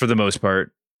the most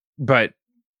part, but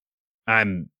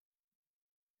I'm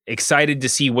excited to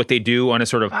see what they do on a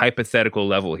sort of hypothetical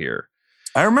level here.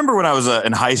 I remember when I was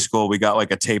in high school, we got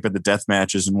like a tape of the death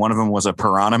matches, and one of them was a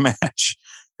piranha match.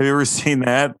 Have you ever seen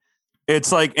that?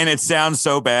 It's like, and it sounds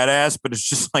so badass, but it's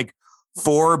just like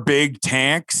 4 big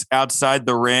tanks outside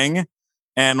the ring,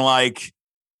 and like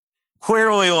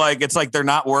clearly, like it's like they're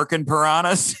not working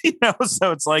piranhas,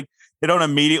 So it's like they don't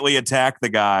immediately attack the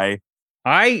guy.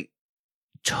 I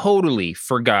totally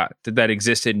forgot that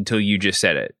existed until you just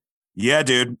said it. Yeah,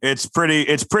 dude, it's a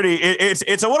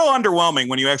little underwhelming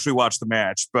when you actually watch the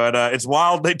match, but it's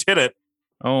wild they did it.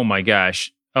 Oh my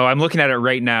gosh. Oh, I'm looking at it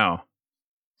right now.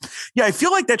 Yeah, I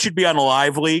feel like that should be on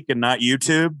Live Leak and not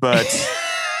YouTube, but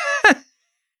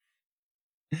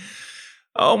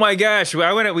oh my gosh.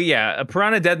 A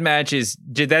Piranha Death Match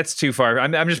that's too far.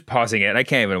 I'm just pausing it. I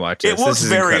can't even watch this. It looks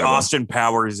very incredible. Austin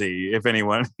Powers-y, if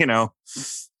anyone,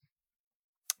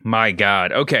 My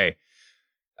God. Okay.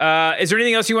 Is there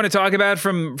anything else you want to talk about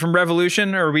from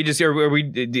Revolution, or is there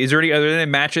any other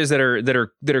matches that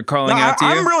are calling out to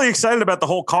you? I'm really excited about the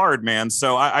whole card, man.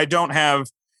 So I don't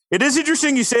have. It is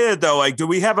interesting you say that though. Like, do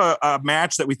we have a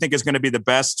match that we think is going to be the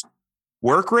best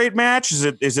work rate match? Is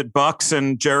it Bucks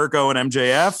and Jericho and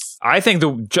MJF? I think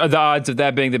the odds of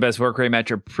that being the best work rate match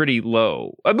are pretty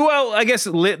low. Well, I guess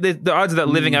the odds of that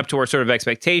living up to our sort of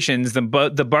expectations,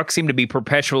 the Bucks seem to be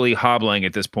perpetually hobbling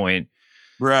at this point.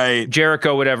 Right.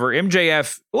 Jericho, whatever.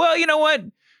 MJF, well, you know what?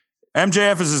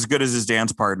 MJF is as good as his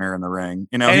dance partner in the ring.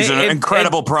 He's an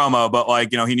incredible promo, but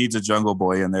he needs a Jungle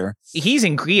Boy in there. He's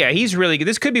really good.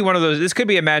 This could be one of those. This could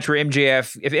be a match where if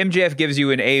MJF gives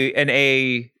you an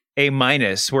A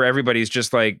minus, where everybody's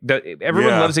just like,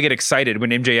 everyone loves to get excited when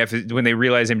they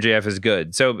realize MJF is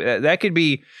good. So that could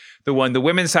be the one. The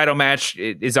women's title match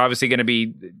is obviously going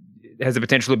to has the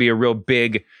potential to be a real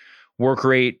big work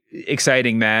rate,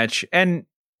 exciting match. And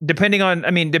depending on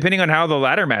how the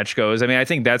ladder match goes, I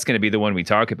think that's going to be the one we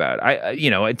talk about.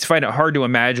 It's hard to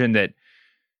imagine that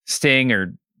Sting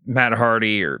or Matt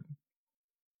Hardy or,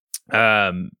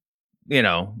 a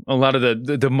lot of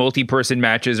the multi-person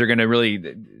matches are going to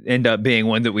really end up being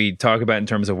one that we talk about in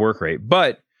terms of work rate.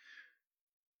 But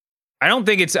I don't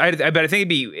think but I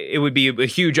think it would be a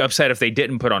huge upset if they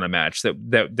didn't put on a match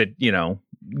that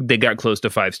they got close to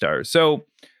 5 stars. So,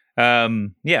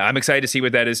 I'm excited to see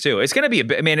what that is too. It's going to be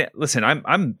listen,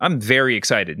 I'm very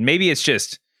excited. Maybe it's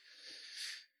just,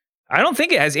 I don't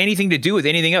think it has anything to do with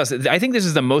anything else. I think this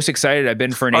is the most excited I've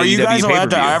been for an AEW pay-per-view. Are you guys allowed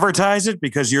to advertise it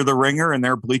because you're the Ringer and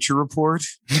their Bleacher Report?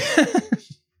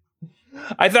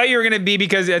 I thought you were going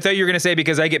to say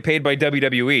because I get paid by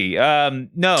WWE.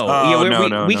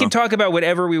 No. We can talk about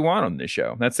whatever we want on this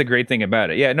show. That's the great thing about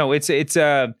it. Yeah, no, it's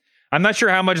I'm not sure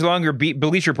how much longer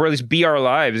Bleacher Report, at least BR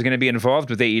Live, is going to be involved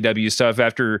with AEW stuff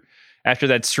after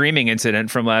that streaming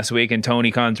incident from last week and Tony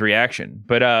Khan's reaction.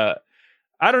 But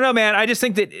I don't know, man. I just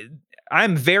think that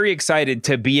I'm very excited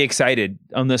to be excited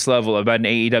on this level about an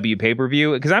AEW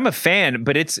pay-per-view because I'm a fan,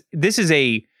 but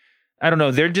I don't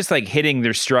know, they're just like hitting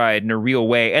their stride in a real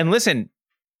way. And listen,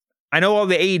 I know all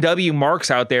the AEW marks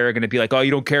out there are going to be like, oh,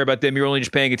 you don't care about them, you're only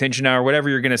just paying attention now, or whatever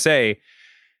you're going to say.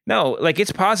 No, like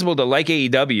it's possible to like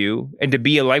AEW and to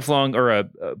be a lifelong or a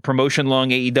promotion-long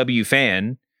AEW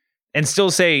fan and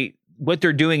still say what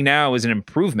they're doing now is an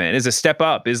improvement, is a step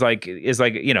up, is like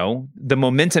the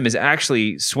momentum is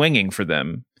actually swinging for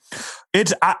them.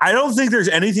 I don't think there's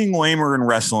anything lamer in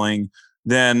wrestling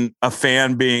than a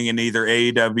fan being an either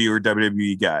AEW or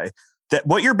WWE guy. That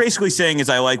what you're basically saying is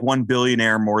I like one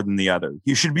billionaire more than the other.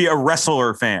 You should be a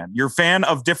wrestler fan. You're a fan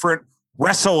of different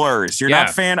wrestlers. You're not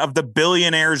a fan of the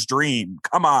billionaire's dream.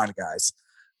 Come on, guys.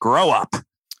 Grow up.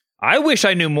 I wish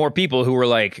I knew more people who were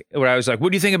like, when I was like,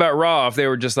 what do you think about Raw? If they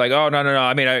were just like, oh, no.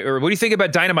 Or what do you think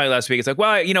about Dynamite last week? It's like, well,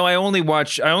 I only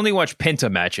watch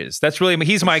Penta matches. That's really,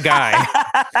 he's my guy.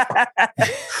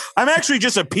 I'm actually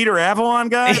just a Peter Avalon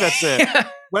guy. That's it. Yeah.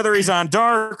 Whether he's on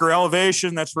Dark or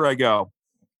Elevation, that's where I go.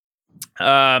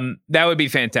 That would be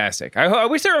fantastic. I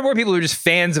wish there were more people who are just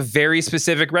fans of very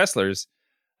specific wrestlers.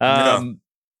 What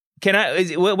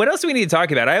else do we need to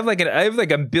talk about? I have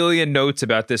like a billion notes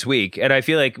about this week, and I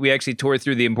feel like we actually tore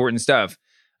through the important stuff.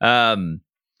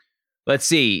 Let's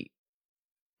see.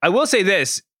 I will say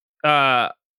this. Okay.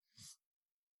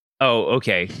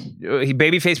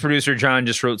 Babyface producer John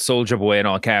just wrote Soulja Boy in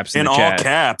all caps in the chat. All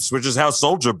caps, which is how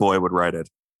Soulja Boy would write it.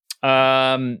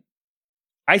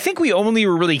 I think we only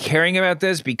were really caring about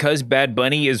this because Bad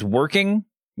Bunny is working.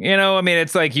 You know, I mean,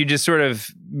 it's like you just sort of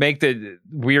make the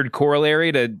weird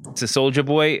corollary to Soulja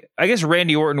Boy. I guess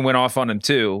Randy Orton went off on him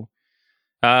too.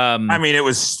 I mean, it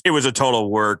was a total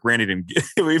work. Randy didn't.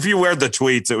 If you read the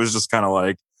tweets, it was just kind of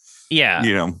like, yeah,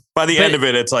 you know. By the end of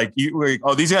it, it's like,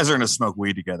 these guys are going to smoke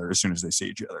weed together as soon as they see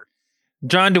each other.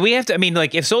 John, do we have to? I mean,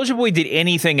 like, if Soulja Boy did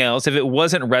anything else, if it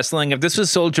wasn't wrestling, if this was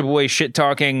Soulja Boy shit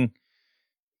talking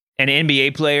an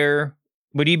NBA player,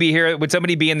 would you be here? Would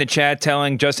somebody be in the chat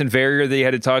telling Justin Verrier that he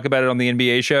had to talk about it on the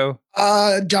NBA show?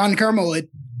 John Kermode.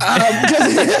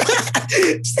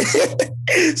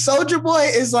 Soulja Boy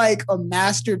is like a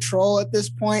master troll at this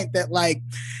point, that like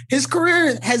his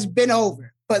career has been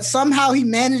over, but somehow he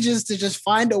manages to just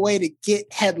find a way to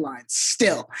get headlines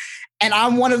still. And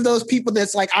I'm one of those people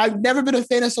that's like, I've never been a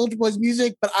fan of Soulja Boy's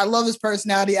music, but I love his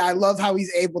personality. I love how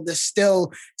he's able to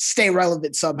still stay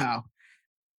relevant somehow.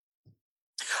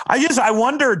 I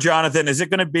wonder, Jonathan, is it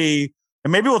going to be,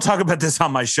 and maybe we'll talk about this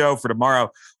on my show for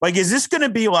tomorrow. Like, is this going to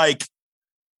be like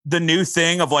the new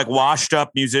thing of like washed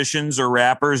up musicians or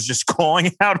rappers just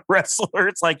calling out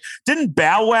wrestlers? Like, didn't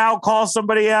Bow Wow call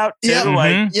somebody out too? Yep.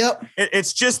 Like, yep.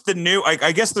 It's just the new, like,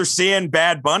 I guess they're seeing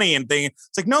Bad Bunny and thinking,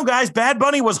 it's like, no, guys, Bad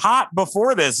Bunny was hot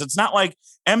before this. It's not like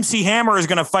MC Hammer is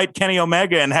going to fight Kenny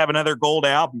Omega and have another gold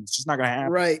album. It's just not going to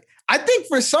happen. Right. I think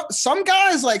for some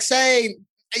guys, like, say,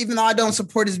 even though I don't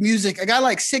support his music, a guy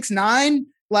like 6ix9ine,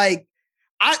 like,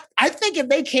 I think if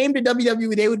they came to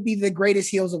WWE, they would be the greatest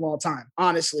heels of all time.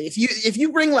 Honestly, if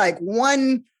you bring like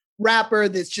one rapper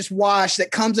that's just washed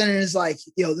that comes in and is like,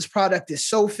 yo, this product is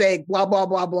so fake, blah, blah,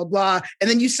 blah, blah, blah. And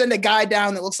then you send a guy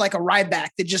down that looks like a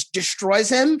Ryback that just destroys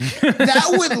him. That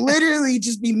would literally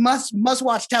just be must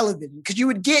watch television, because you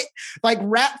would get like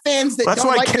rap fans that That's don't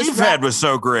why like this rap. Cavehead was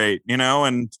so great, you know,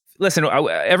 and listen,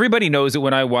 everybody knows that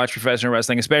when I watch professional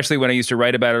wrestling, especially when I used to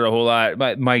write about it a whole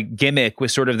lot, my gimmick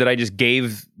was sort of that I just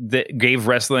gave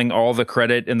wrestling all the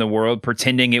credit in the world,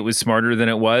 pretending it was smarter than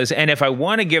it was. And if I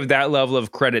want to give that level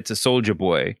of credit to Soulja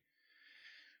Boy,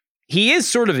 he is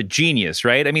sort of a genius,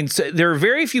 right? I mean, so there are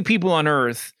very few people on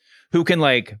earth who can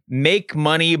like make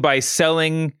money by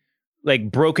selling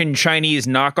like broken Chinese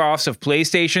knockoffs of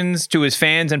PlayStations to his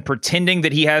fans and pretending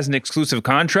that he has an exclusive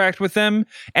contract with them.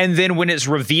 And then when it's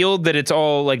revealed that it's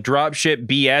all like dropship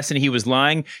BS and he was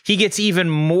lying, he gets even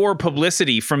more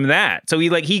publicity from that. So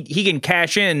he can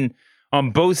cash in on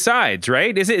both sides,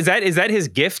 right? Is that his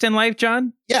gift in life,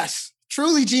 John? Yes.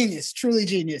 Truly genius.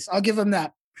 I'll give him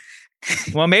that.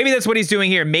 Well, maybe that's what he's doing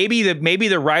here. Maybe the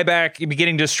Ryback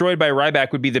getting destroyed by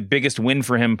Ryback would be the biggest win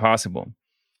for him possible.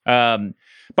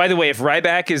 By the way, if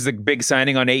Ryback is the big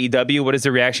signing on AEW, what is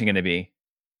the reaction going to be?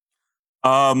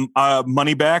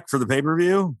 Money back for the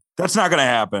pay-per-view? That's not going to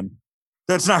happen.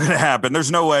 There's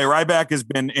no way. Ryback has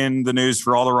been in the news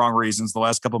for all the wrong reasons the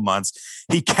last couple months.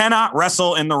 He cannot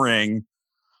wrestle in the ring.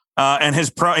 And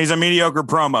he's a mediocre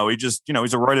promo. He just,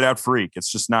 he's a roided out freak. It's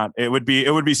just not, it would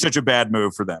be such a bad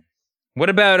move for them. What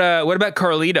about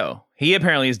Carlito? He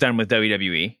apparently is done with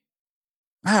WWE.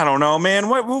 I don't know, man.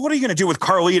 What are you going to do with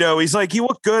Carlito? He's like, he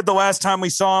looked good the last time we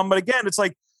saw him. But again, it's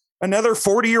like another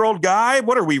 40-year-old guy.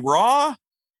 What are we, Raw?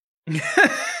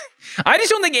 I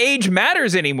just don't think age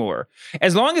matters anymore.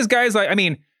 As long as guys like, I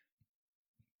mean,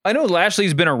 I know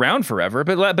Lashley's been around forever,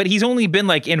 but he's only been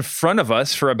like in front of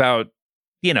us for about,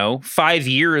 5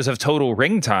 years of total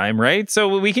ring time, right? So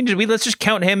let's just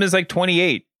count him as like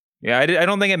 28. Yeah, I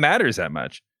don't think it matters that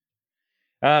much.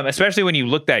 Especially when you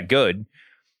look that good.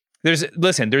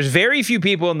 There's very few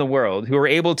people in the world who are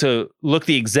able to look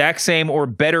the exact same or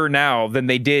better now than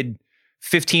they did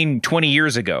 15, 20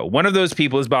 years ago. One of those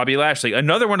people is Bobby Lashley.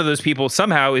 Another one of those people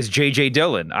somehow is J.J.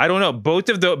 Dillon. I don't know. Both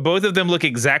of them look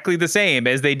exactly the same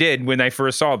as they did when I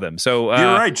first saw them. So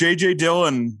you're right. J.J.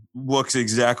 Dillon looks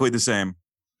exactly the same.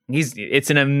 It's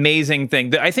an amazing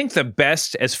thing. I think the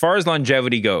best, as far as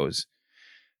longevity goes,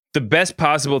 the best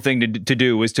possible thing to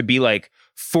do was to be like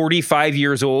 45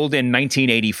 years old in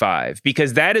 1985,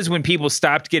 because that is when people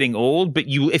stopped getting old. But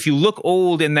if you look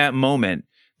old in that moment,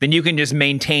 then you can just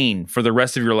maintain for the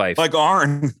rest of your life. Like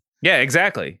Arn. Yeah,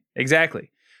 exactly.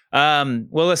 Well,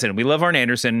 listen, we love Arn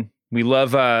Anderson. We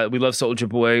love Soulja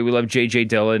Boy. We love J.J.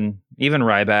 Dillon. even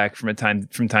Ryback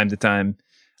from time to time.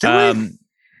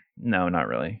 No, not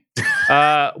really.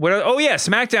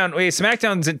 SmackDown. Wait,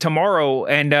 SmackDown's tomorrow,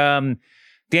 and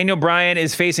Daniel Bryan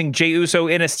is facing Jey Uso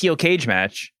in a steel cage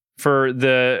match for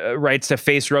the rights to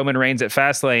face Roman Reigns at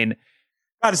Fastlane.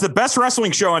 God, it's the best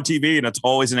wrestling show on TV, and it's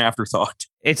always an afterthought.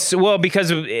 It's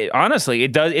because of honestly,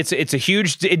 it does.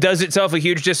 It does itself a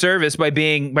huge disservice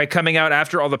by coming out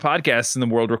after all the podcasts in the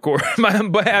world record,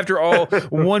 but after all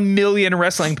 1 million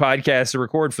wrestling podcasts to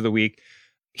record for the week.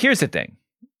 Here's the thing: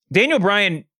 Daniel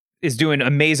Bryan is doing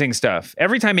amazing stuff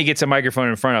every time he gets a microphone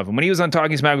in front of him. When he was on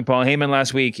Talking Smack with Paul Heyman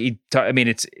last week,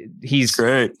 he's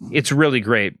great. It's really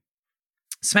great.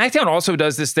 SmackDown also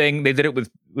does this thing. They did it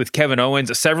with Kevin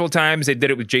Owens several times. They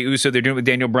did it with Jey Uso. They're doing it with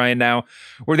Daniel Bryan now,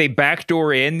 where they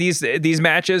backdoor in these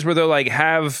matches where they'll like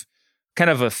have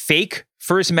kind of a fake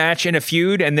first match in a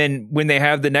feud, and then when they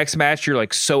have the next match, you're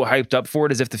like so hyped up for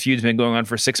it as if the feud's been going on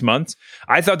for 6 months.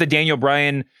 I thought the Daniel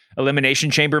Bryan Elimination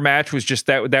Chamber match was just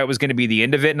that was going to be the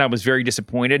end of it, and I was very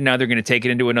disappointed. Now they're going to take it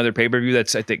into another pay-per-view. I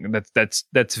think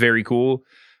that's very cool.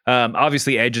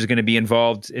 Obviously, Edge is going to be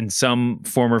involved in some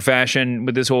form or fashion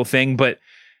with this whole thing. But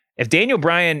if Daniel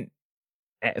Bryan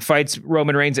fights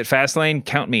Roman Reigns at Fastlane,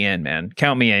 count me in, man.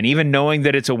 Count me in, even knowing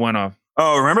that it's a one-off.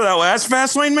 Oh, remember that last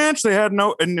Fastlane match they had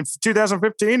in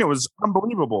 2015? It was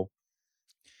unbelievable.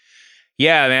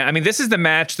 Yeah, man. I mean, this is the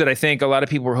match that I think a lot of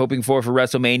people were hoping for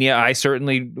WrestleMania. I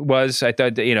certainly was. I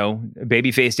thought that,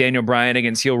 babyface Daniel Bryan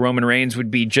against heel Roman Reigns would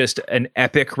be just an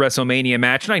epic WrestleMania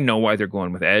match. And I know why they're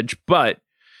going with Edge, but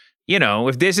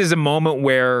if this is a moment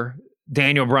where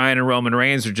Daniel Bryan and Roman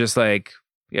Reigns are just like,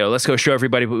 let's go show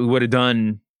everybody what we would have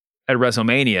done at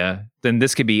WrestleMania, then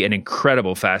this could be an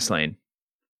incredible Fastlane.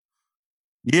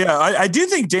 Yeah, I do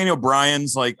think Daniel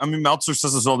Bryan's Meltzer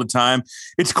says this all the time.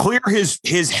 It's clear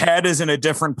his head is in a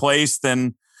different place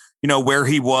than, where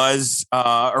he was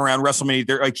around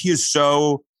WrestleMania. He is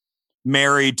so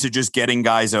married to just getting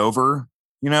guys over,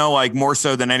 more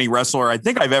so than any wrestler I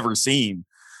think I've ever seen.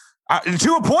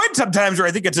 To a point sometimes where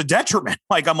I think it's a detriment.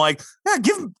 I'm like, yeah,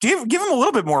 give him a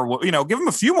little bit more, give him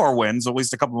a few more wins, at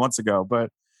least a couple months ago. But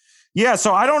yeah,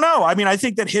 so I don't know. I mean, I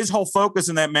think that his whole focus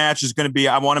in that match is going to be,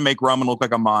 I want to make Roman look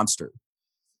like a monster.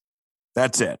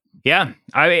 That's it. Yeah.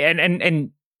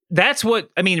 And that's what,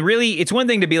 really, it's one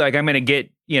thing to be like, I'm going to get,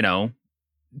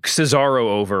 Cesaro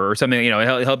over or something,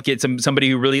 help get somebody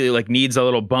who really needs a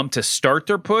little bump to start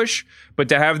their push, but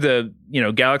to have the,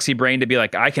 Galaxy brain to be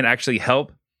like, I can actually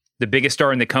help the biggest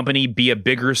star in the company be a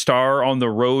bigger star on the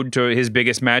road to his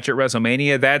biggest match at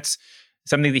WrestleMania. That's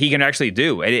something that he can actually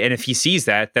do. And if he sees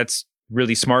that, that's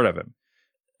really smart of him.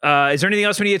 Is there anything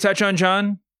else we need to touch on,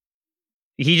 John?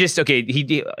 He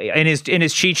in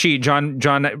his cheat sheet, John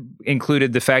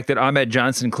included the fact that Ahmed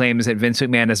Johnson claims that Vince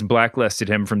McMahon has blacklisted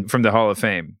him from the Hall of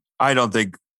Fame. I don't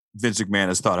think Vince McMahon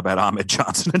has thought about Ahmed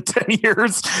Johnson in 10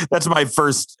 years. That's my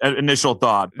first initial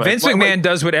thought. But Vince McMahon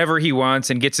does whatever he wants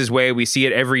and gets his way. We see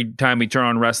it every time we turn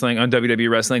on WWE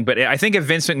wrestling. But I think if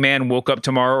Vince McMahon woke up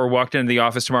tomorrow or walked into the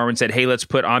office tomorrow and said, hey, let's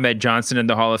put Ahmed Johnson in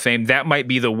the Hall of Fame, that might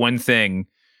be the one thing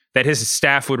that his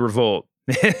staff would revolt.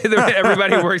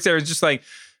 Everybody who works there is just like,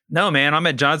 no, man,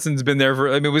 Ahmed Johnson's been there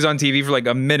it was on TV for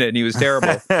a minute and he was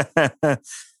terrible.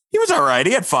 He was all right.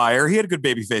 He had fire. He had a good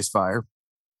babyface fire.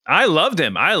 I loved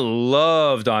him. I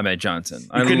loved Ahmed Johnson.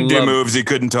 He couldn't do moves. He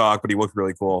couldn't talk, but he looked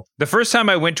really cool. The first time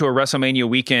I went to a WrestleMania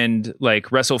weekend,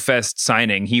 WrestleFest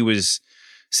signing, he was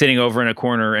sitting over in a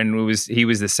corner and he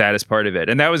was the saddest part of it.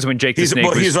 And that was when Jake the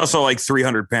Snake he's also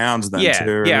 300 pounds then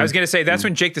too. Yeah, I was going to say that's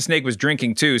when Jake the Snake was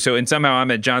drinking too. So and somehow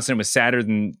Ahmed Johnson was sadder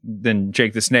than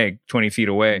Jake the Snake 20 feet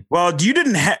away. Well, you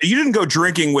didn't go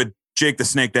drinking with Jake the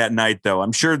Snake that night though.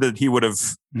 I'm sure that he would have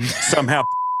somehow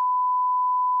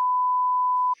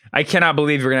I cannot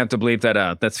believe you're going to have to bleep that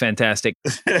out. That's fantastic.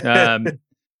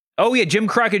 Oh yeah, Jim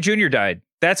Crockett Jr. died.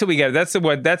 That's what we got. That's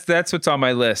what's on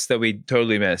my list that we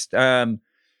totally missed.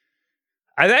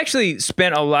 I've actually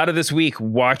spent a lot of this week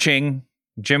watching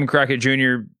Jim Crockett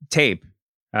Jr. tape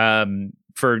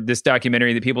for this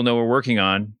documentary that people know we're working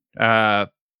on.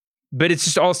 But it's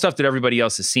just all stuff that everybody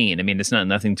else has seen. I mean, it's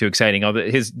nothing too exciting.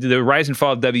 The Rise and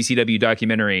Fall of WCW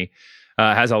documentary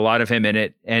has a lot of him in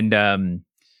it, and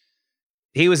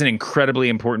he was an incredibly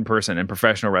important person in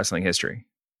professional wrestling history.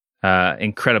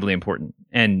 Incredibly important.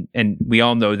 And we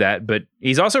all know that, but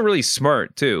he's also really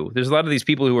smart too. There's a lot of these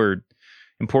people who are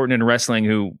important in wrestling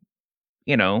who,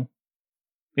 you don't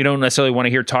necessarily want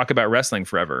to hear talk about wrestling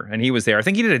forever. And he was there. I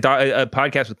think he did a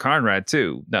podcast with Conrad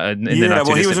too.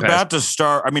 He was about to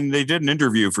start. I mean, they did an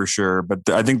interview for sure, but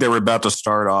I think they were about to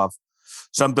start off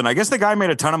something. I guess the guy made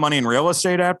a ton of money in real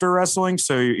estate after wrestling.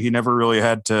 So he never really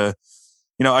had to,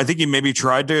 I think he maybe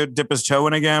tried to dip his toe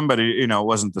in again, but it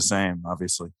wasn't the same,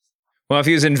 obviously. Well, if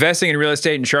he was investing in real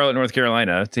estate in Charlotte, North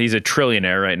Carolina, he's a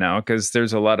trillionaire right now because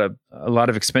there's a lot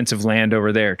of expensive land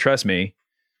over there. Trust me.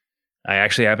 I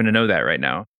actually happen to know that right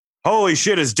now. Holy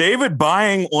shit. Is David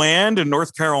buying land in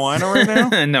North Carolina right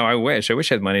now? No, I wish. I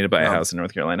had money to buy a house in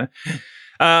North Carolina.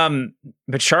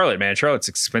 But Charlotte, man, Charlotte's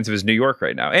expensive as New York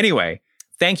right now. Anyway,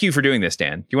 thank you for doing this,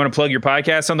 Dan. Do you want to plug your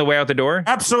podcast on the way out the door?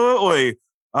 Absolutely.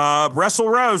 Wrestle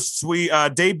Roasts. We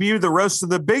debut the Roast of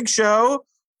the Big Show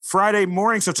Friday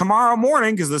morning. So tomorrow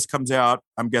morning, because this comes out,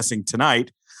 I'm guessing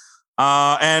tonight.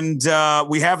 And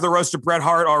we have the Roast of Bret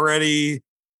Hart already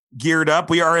geared up.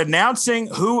 We are announcing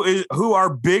who our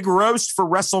big roast for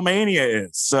WrestleMania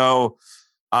is. So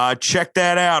check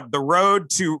that out. The road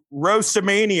to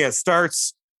Roastamania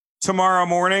starts tomorrow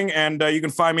morning, and you can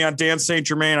find me on Dan St.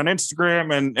 Germain on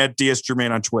Instagram and at DS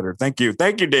Germain on Twitter. Thank you,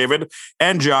 David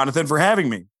and Jonathan, for having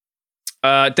me.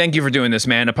 Thank you for doing this,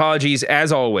 man. Apologies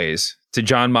as always to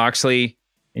John Moxley.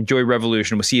 Enjoy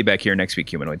Revolution. We'll see you back here next week,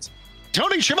 Humanoids.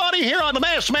 Tony Schiavone here on The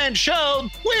Masked Man Show.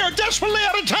 We are desperately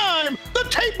out of time. The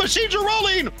tape machines are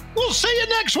rolling. We'll see you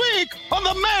next week on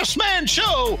The Masked Man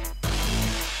Show.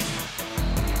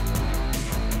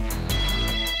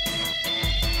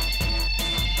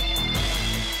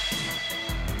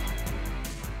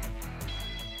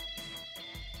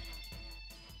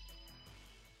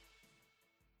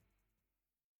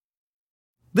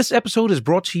 This episode is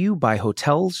brought to you by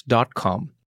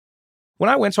Hotels.com. When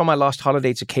I went on my last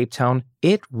holiday to Cape Town,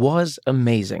 it was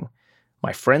amazing.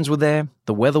 My friends were there,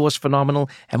 the weather was phenomenal,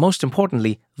 and most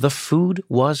importantly, the food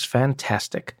was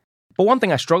fantastic. But one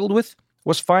thing I struggled with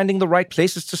was finding the right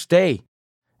places to stay.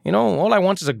 All I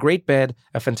want is a great bed,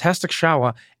 a fantastic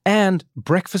shower, and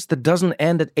breakfast that doesn't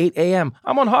end at 8 a.m.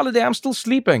 I'm on holiday, I'm still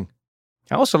sleeping.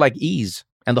 I also like ease,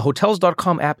 and the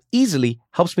Hotels.com app easily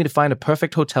helps me to find a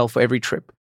perfect hotel for every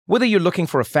trip. Whether you're looking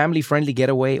for a family-friendly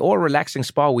getaway or a relaxing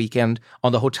spa weekend,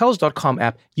 on the Hotels.com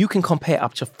app, you can compare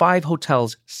up to 5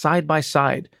 hotels side by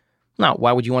side. Now,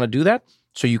 why would you want to do that?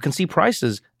 So you can see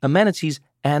prices, amenities,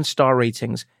 and star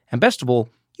ratings. And best of all,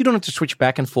 you don't have to switch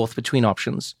back and forth between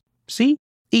options. See?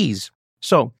 Ease.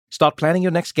 So, start planning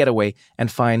your next getaway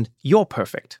and find your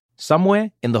perfect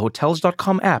somewhere in the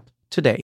Hotels.com app today.